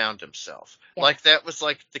sudden he found himself. Yeah. That was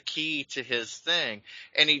the key to his thing.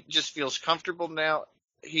 And he just feels comfortable now.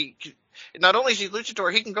 not only is he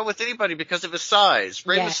luchador, he can go with anybody because of his size.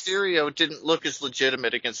 Rey Yes. Mysterio didn't look as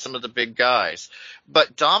legitimate against some of the big guys,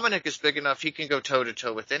 but Dominic is big enough he can go toe to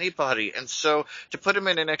toe with anybody. And so to put him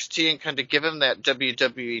in NXT and kind of give him that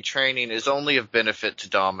WWE training is only of benefit to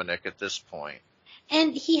Dominic at this point.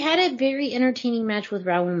 And he had a very entertaining match with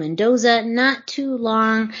Raul Mendoza, not too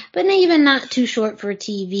long, but even not too short for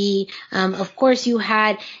TV. Of course, you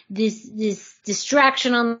had this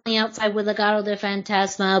distraction on the outside with Legado del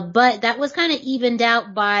Fantasma, but that was kind of evened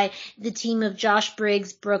out by the team of Josh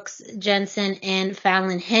Briggs, Brooks Jensen, and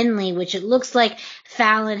Fallon Henley, which it looks like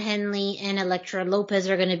Fallon Henley and Elektra Lopez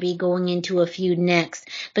are going to be going into a feud next.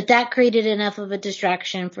 But that created enough of a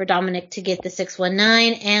distraction for Dominic to get the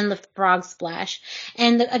 619 and the frog splash.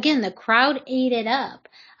 And again, the crowd ate it up.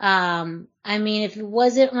 I mean, if it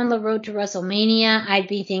wasn't on the road to WrestleMania, I'd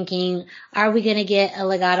be thinking, are we going to get a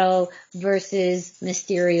Legado versus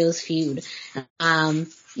Mysterio's feud?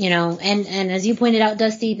 You know, and as you pointed out,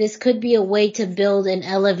 Dusty, this could be a way to build and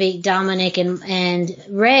elevate Dominic and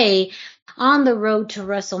Rey on the road to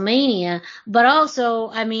WrestleMania. But also,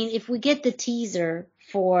 I mean, if we get the teaser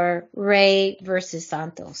for Rey versus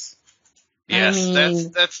Santos. Yes, I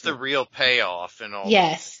mean, that's the real payoff and all.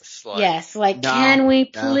 Yes, yes. Like, no, can we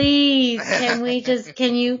please? No.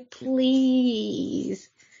 Can you please?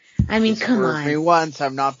 I mean, just come on. Me once,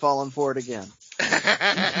 I'm not falling for it again.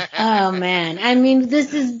 Oh man, I mean,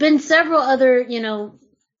 this has been several other, you know,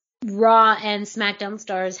 Raw and SmackDown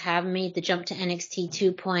stars have made the jump to NXT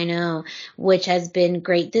 2.0, which has been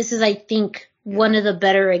great. This is, I think, one of the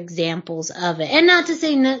better examples of it. And not to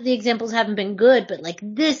say the examples haven't been good, but like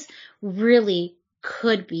this really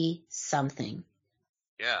could be something.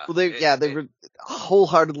 Yeah. Well, they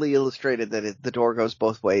wholeheartedly illustrated that the door goes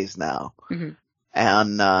both ways now. Mm-hmm.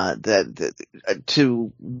 And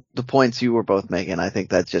to the points you were both making, I think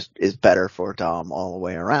that just is better for Dom all the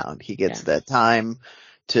way around. He gets that time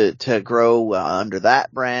to grow under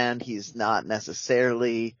that brand. He's not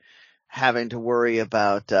necessarily having to worry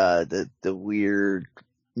about the weird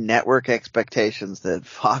network expectations that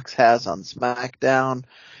Fox has on SmackDown.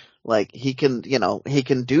 Like, he can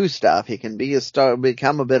do stuff. He can be a star,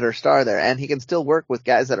 become a better star there, and he can still work with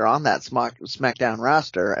guys that are on that SmackDown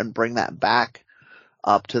roster and bring that back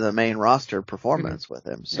up to the main roster performance with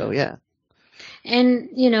him. So, yeah. And,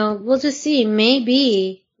 you know, we'll just see.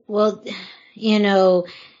 Maybe, well, you know,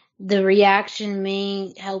 the reaction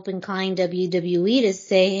may help incline WWE to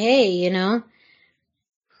say, hey, you know,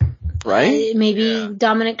 right? Maybe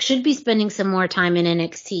Dominic should be spending some more time in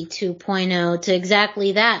NXT 2.0 to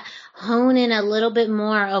exactly that, hone in a little bit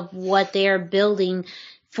more of what they are building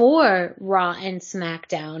for Raw and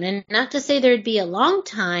SmackDown. And not to say there'd be a long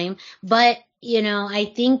time, but you know, I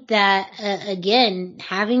think that, again,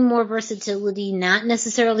 having more versatility, not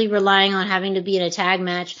necessarily relying on having to be in a tag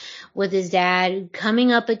match with his dad,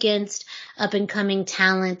 coming up against up-and-coming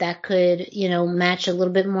talent that could, you know, match a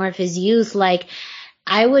little bit more of his youth. Like,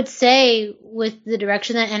 I would say with the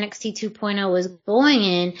direction that NXT 2.0 is going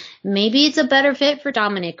in, maybe it's a better fit for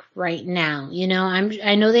Dominic right now. You know,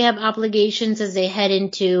 I know they have obligations as they head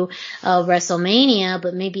into WrestleMania,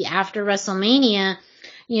 but maybe after WrestleMania,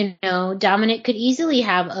 you know, Dominic could easily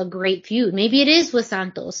have a great feud. Maybe it is with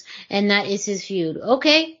Santos, and that is his feud.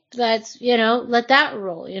 Okay, that's, you know, let that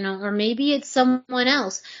roll, you know, or maybe it's someone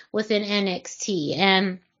else within NXT.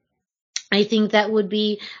 And I think that would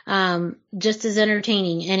be just as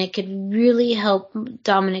entertaining, and it could really help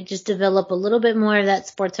Dominic just develop a little bit more of that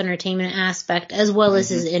sports entertainment aspect, as well as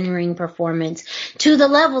his in-ring performance, to the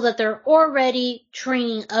level that they're already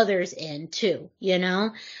training others in too, you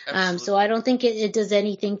know? So I don't think it does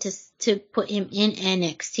anything to put him in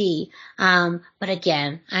NXT. But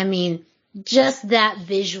again, I mean, just that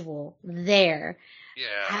visual there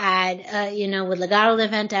had, you know, with Legado del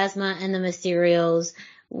Fantasma and the Mysterios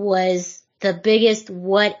was the biggest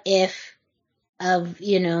what if of,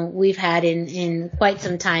 you know, we've had in quite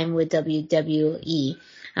some time with WWE,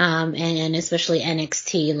 and especially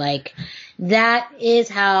NXT. Like, that is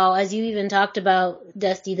how, as you even talked about,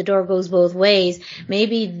 Dusty, the door goes both ways.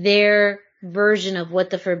 Maybe their version of what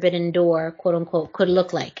the Forbidden Door, quote unquote, could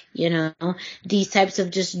look like, you know, these types of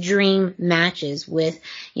just dream matches with,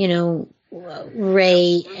 you know,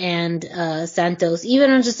 Rey and Santos,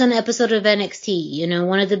 even on just an episode of NXT, you know,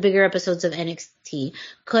 one of the bigger episodes of NXT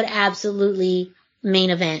could absolutely main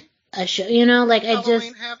event a show, you know, like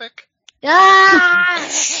Halloween Havoc.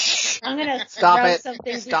 I'm gonna stop it.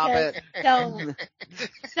 Something stop it. Don't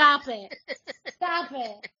stop it. Stop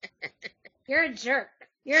it. You're a jerk.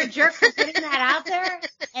 You're a jerk for putting that out there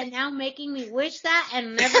and now making me wish that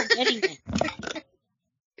and never getting it.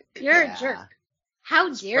 You're a jerk.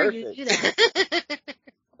 How dare you do that?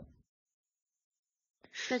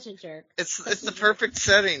 such a jerk. It's the perfect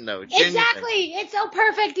setting, though. Genuine. Exactly. It's so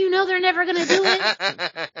perfect. You know they're never going to do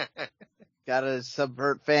it. Gotta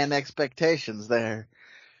subvert fan expectations there.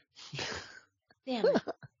 Damn it.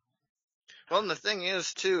 Well, and the thing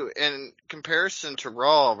is, too, in comparison to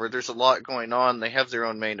Raw, where there's a lot going on, they have their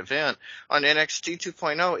own main event, on NXT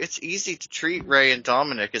 2.0, it's easy to treat Rey and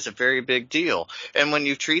Dominic as a very big deal. And when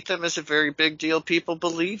you treat them as a very big deal, people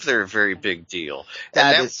believe they're a very big deal.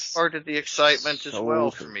 And that was part of the excitement as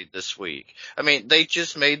well for me this week. I mean, they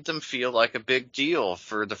just made them feel like a big deal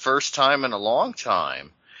for the first time in a long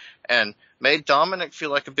time. And made Dominic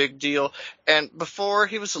feel like a big deal. And before,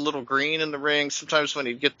 he was a little green in the ring. Sometimes when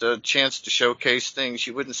he'd get the chance to showcase things,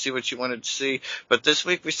 you wouldn't see what you wanted to see. But this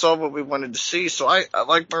week, we saw what we wanted to see. So I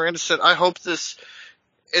like Miranda said, I hope this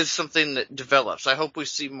is something that develops. I hope we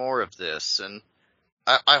see more of this. And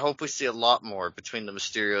I hope we see a lot more between the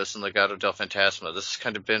Mysterios and Legado del Fantasma. This has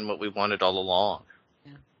kind of been what we wanted all along.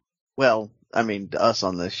 Yeah. Well, I mean, us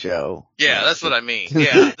on this show. Yeah, that's what I mean.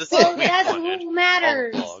 Yeah, this well, that's who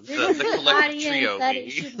matters. This is the the audience that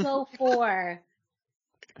it should go for.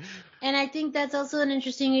 And I think that's also an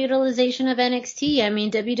interesting utilization of NXT. I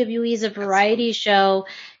mean, WWE is a variety show.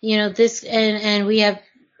 You know, this, and we have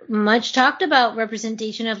much talked about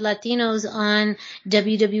representation of Latinos on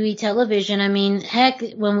WWE television. I mean, heck,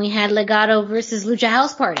 when we had Legado versus Lucha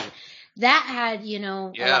House Party, that had, you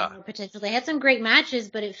know, a lot more potential. They had some great matches,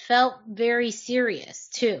 but it felt very serious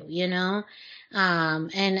too, you know.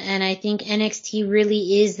 And I think NXT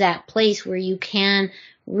really is that place where you can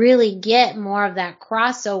really get more of that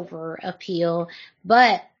crossover appeal.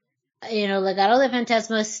 But, you know, Legado del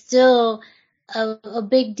Fantasma is still a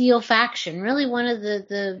big deal faction, really one of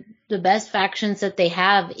the best factions that they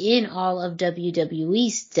have in all of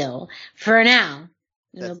WWE still, for now.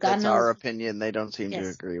 You know, that's our opinion. They don't seem to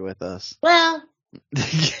agree with us. Well,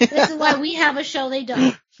 this is why we have a show. They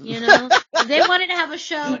don't. You know, if they wanted to have a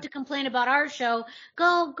show to complain about our show,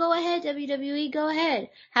 go ahead, WWE, go ahead.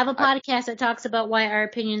 Have a podcast that talks about why our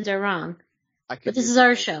opinions are wrong. But this is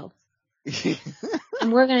our show,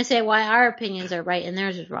 and we're gonna say why our opinions are right and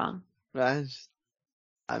theirs is wrong. I'm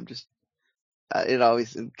just. It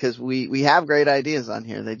always, because we have great ideas on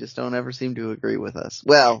here. They just don't ever seem to agree with us.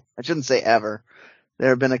 Well, I shouldn't say ever. There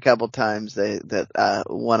have been a couple times that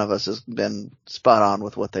one of us has been spot on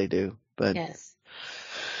with what they do, but yes.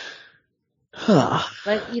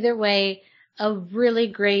 But either way, a really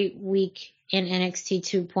great week in NXT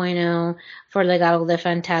 2.0 for Legado del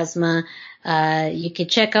Fantasma. You can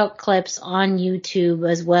check out clips on YouTube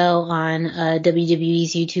as well on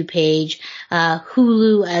WWE's YouTube page,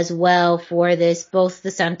 Hulu as well for this, both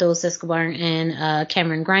the Santos Escobar and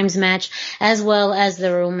Cameron Grimes match, as well as the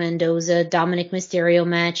Raul Mendoza Dominic Mysterio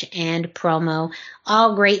match and promo.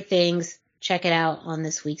 All great things. Check it out on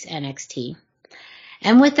this week's NXT.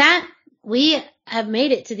 And with that, we have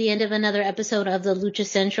made it to the end of another episode of the Lucha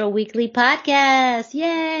Central Weekly Podcast.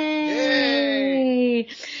 Yay!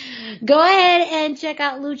 Go ahead and check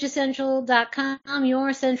out luchacentral.com,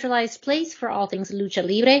 your centralized place for all things Lucha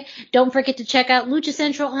Libre. Don't forget to check out Lucha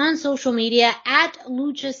Central on social media at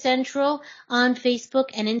Lucha Central on Facebook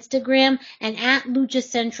and Instagram, and at Lucha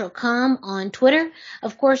Central.com on Twitter.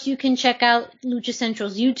 Of course, you can check out Lucha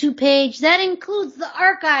Central's YouTube page. That includes the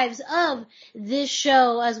archives of this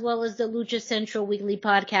show, as well as the Lucha Central Weekly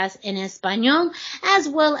Podcast in Espanol, as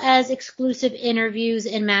well as exclusive interviews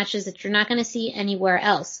and matches that you're not going to see anywhere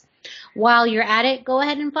else. While you're at it, go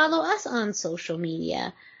ahead and follow us on social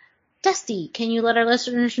media. Dusty, can you let our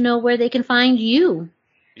listeners know where they can find you?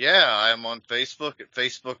 Yeah, I am on Facebook at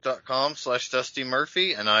facebook.com/Dusty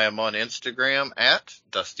Murphy, and I am on Instagram at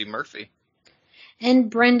Dusty Murphy.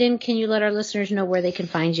 And Brendan, can you let our listeners know where they can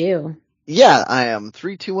find you? Yeah, I am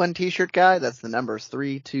 321 T-shirt guy. That's the numbers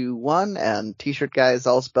 321, and T-shirt guy is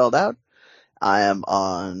all spelled out. I am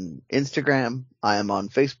on Instagram, I am on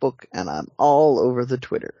Facebook, and I'm all over the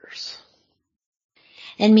Twitters.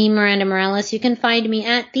 And me, Miranda Morales, you can find me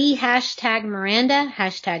at the #Miranda,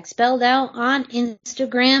 hashtag spelled out, on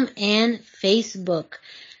Instagram and Facebook.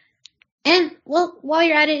 And, well, while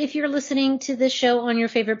you're at it, if you're listening to this show on your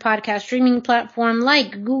favorite podcast streaming platform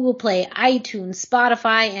like Google Play, iTunes,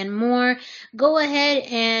 Spotify, and more, go ahead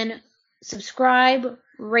and subscribe,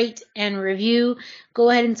 rate, and review.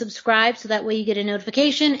 Go ahead and subscribe so that way you get a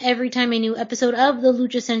notification every time a new episode of the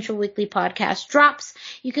Lucha Central Weekly Podcast drops.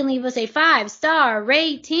 You can leave us a 5-star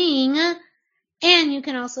rating And you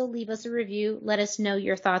can also leave us a review. Let us know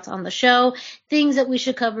your thoughts on the show, things that we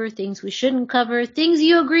should cover, things we shouldn't cover, things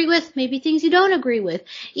you agree with, maybe things you don't agree with.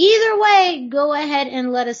 Either way, go ahead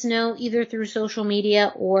and let us know either through social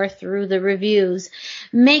media or through the reviews.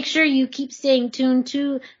 Make sure you keep staying tuned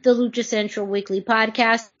to the Lucha Central Weekly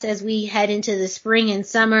Podcast as we head into the spring and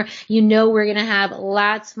summer. You know we're going to have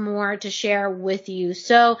lots more to share with you.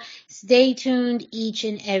 So stay tuned each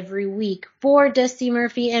and every week. For Dusty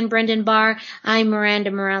Murphy and Brendan Barr, I'm Miranda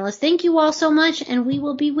Morales. Thank you all so much, and we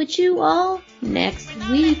will be with you all next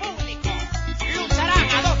week.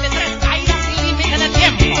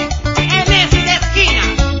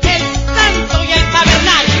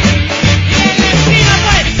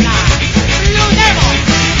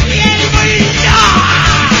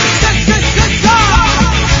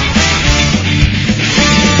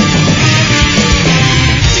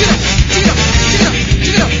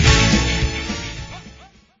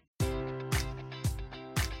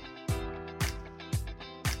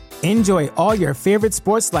 Enjoy all your favorite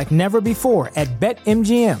sports like never before at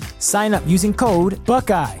BetMGM. Sign up using code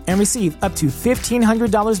Buckeye and receive up to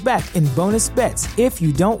 $1,500 back in bonus bets if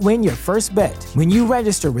you don't win your first bet. When you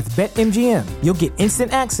register with BetMGM, you'll get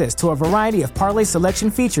instant access to a variety of parlay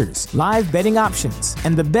selection features, live betting options,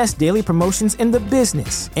 and the best daily promotions in the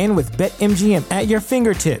business. And with BetMGM at your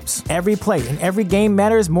fingertips, every play and every game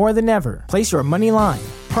matters more than ever. Place your money line,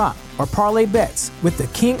 prop, or parlay bets with the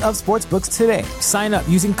king of sportsbooks today. Sign up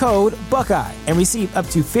using code Buckeye and receive up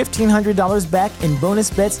to $1,500 back in bonus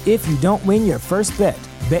bets if you don't win your first bet.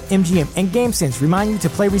 BetMGM and GameSense remind you to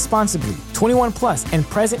play responsibly. 21 plus and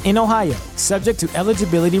present in Ohio, subject to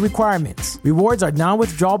eligibility requirements. Rewards are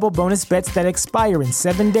non-withdrawable bonus bets that expire in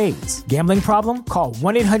 7 days. Gambling problem? Call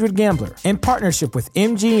 1-800-GAMBLER. In partnership with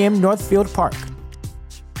MGM Northfield Park.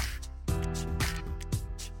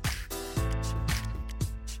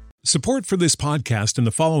 Support for this podcast and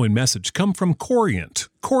the following message come from Corient.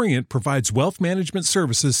 Corient provides wealth management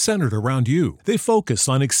services centered around you. They focus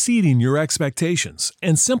on exceeding your expectations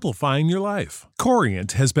and simplifying your life.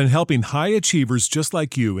 Corient has been helping high achievers just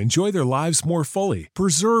like you enjoy their lives more fully,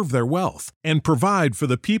 preserve their wealth, and provide for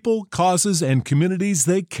the people, causes, and communities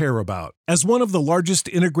they care about. As one of the largest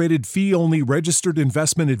integrated fee-only registered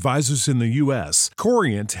investment advisors in the U.S.,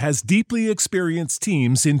 Corient has deeply experienced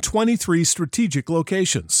teams in 23 strategic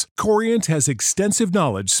locations. Corient has extensive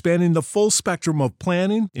knowledge spanning the full spectrum of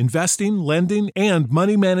planning, investing, lending, and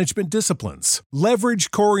money management disciplines.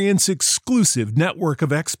 Leverage Corient's exclusive network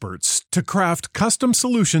of experts to craft custom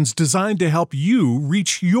solutions designed to help you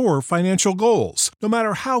reach your financial goals, no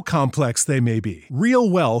matter how complex they may be. Real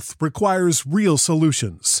wealth requires real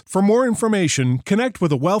solutions. For more information, connect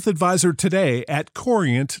with a wealth advisor today at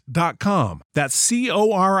Corient.com. That's Corient.com.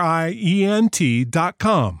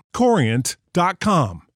 Corient.com.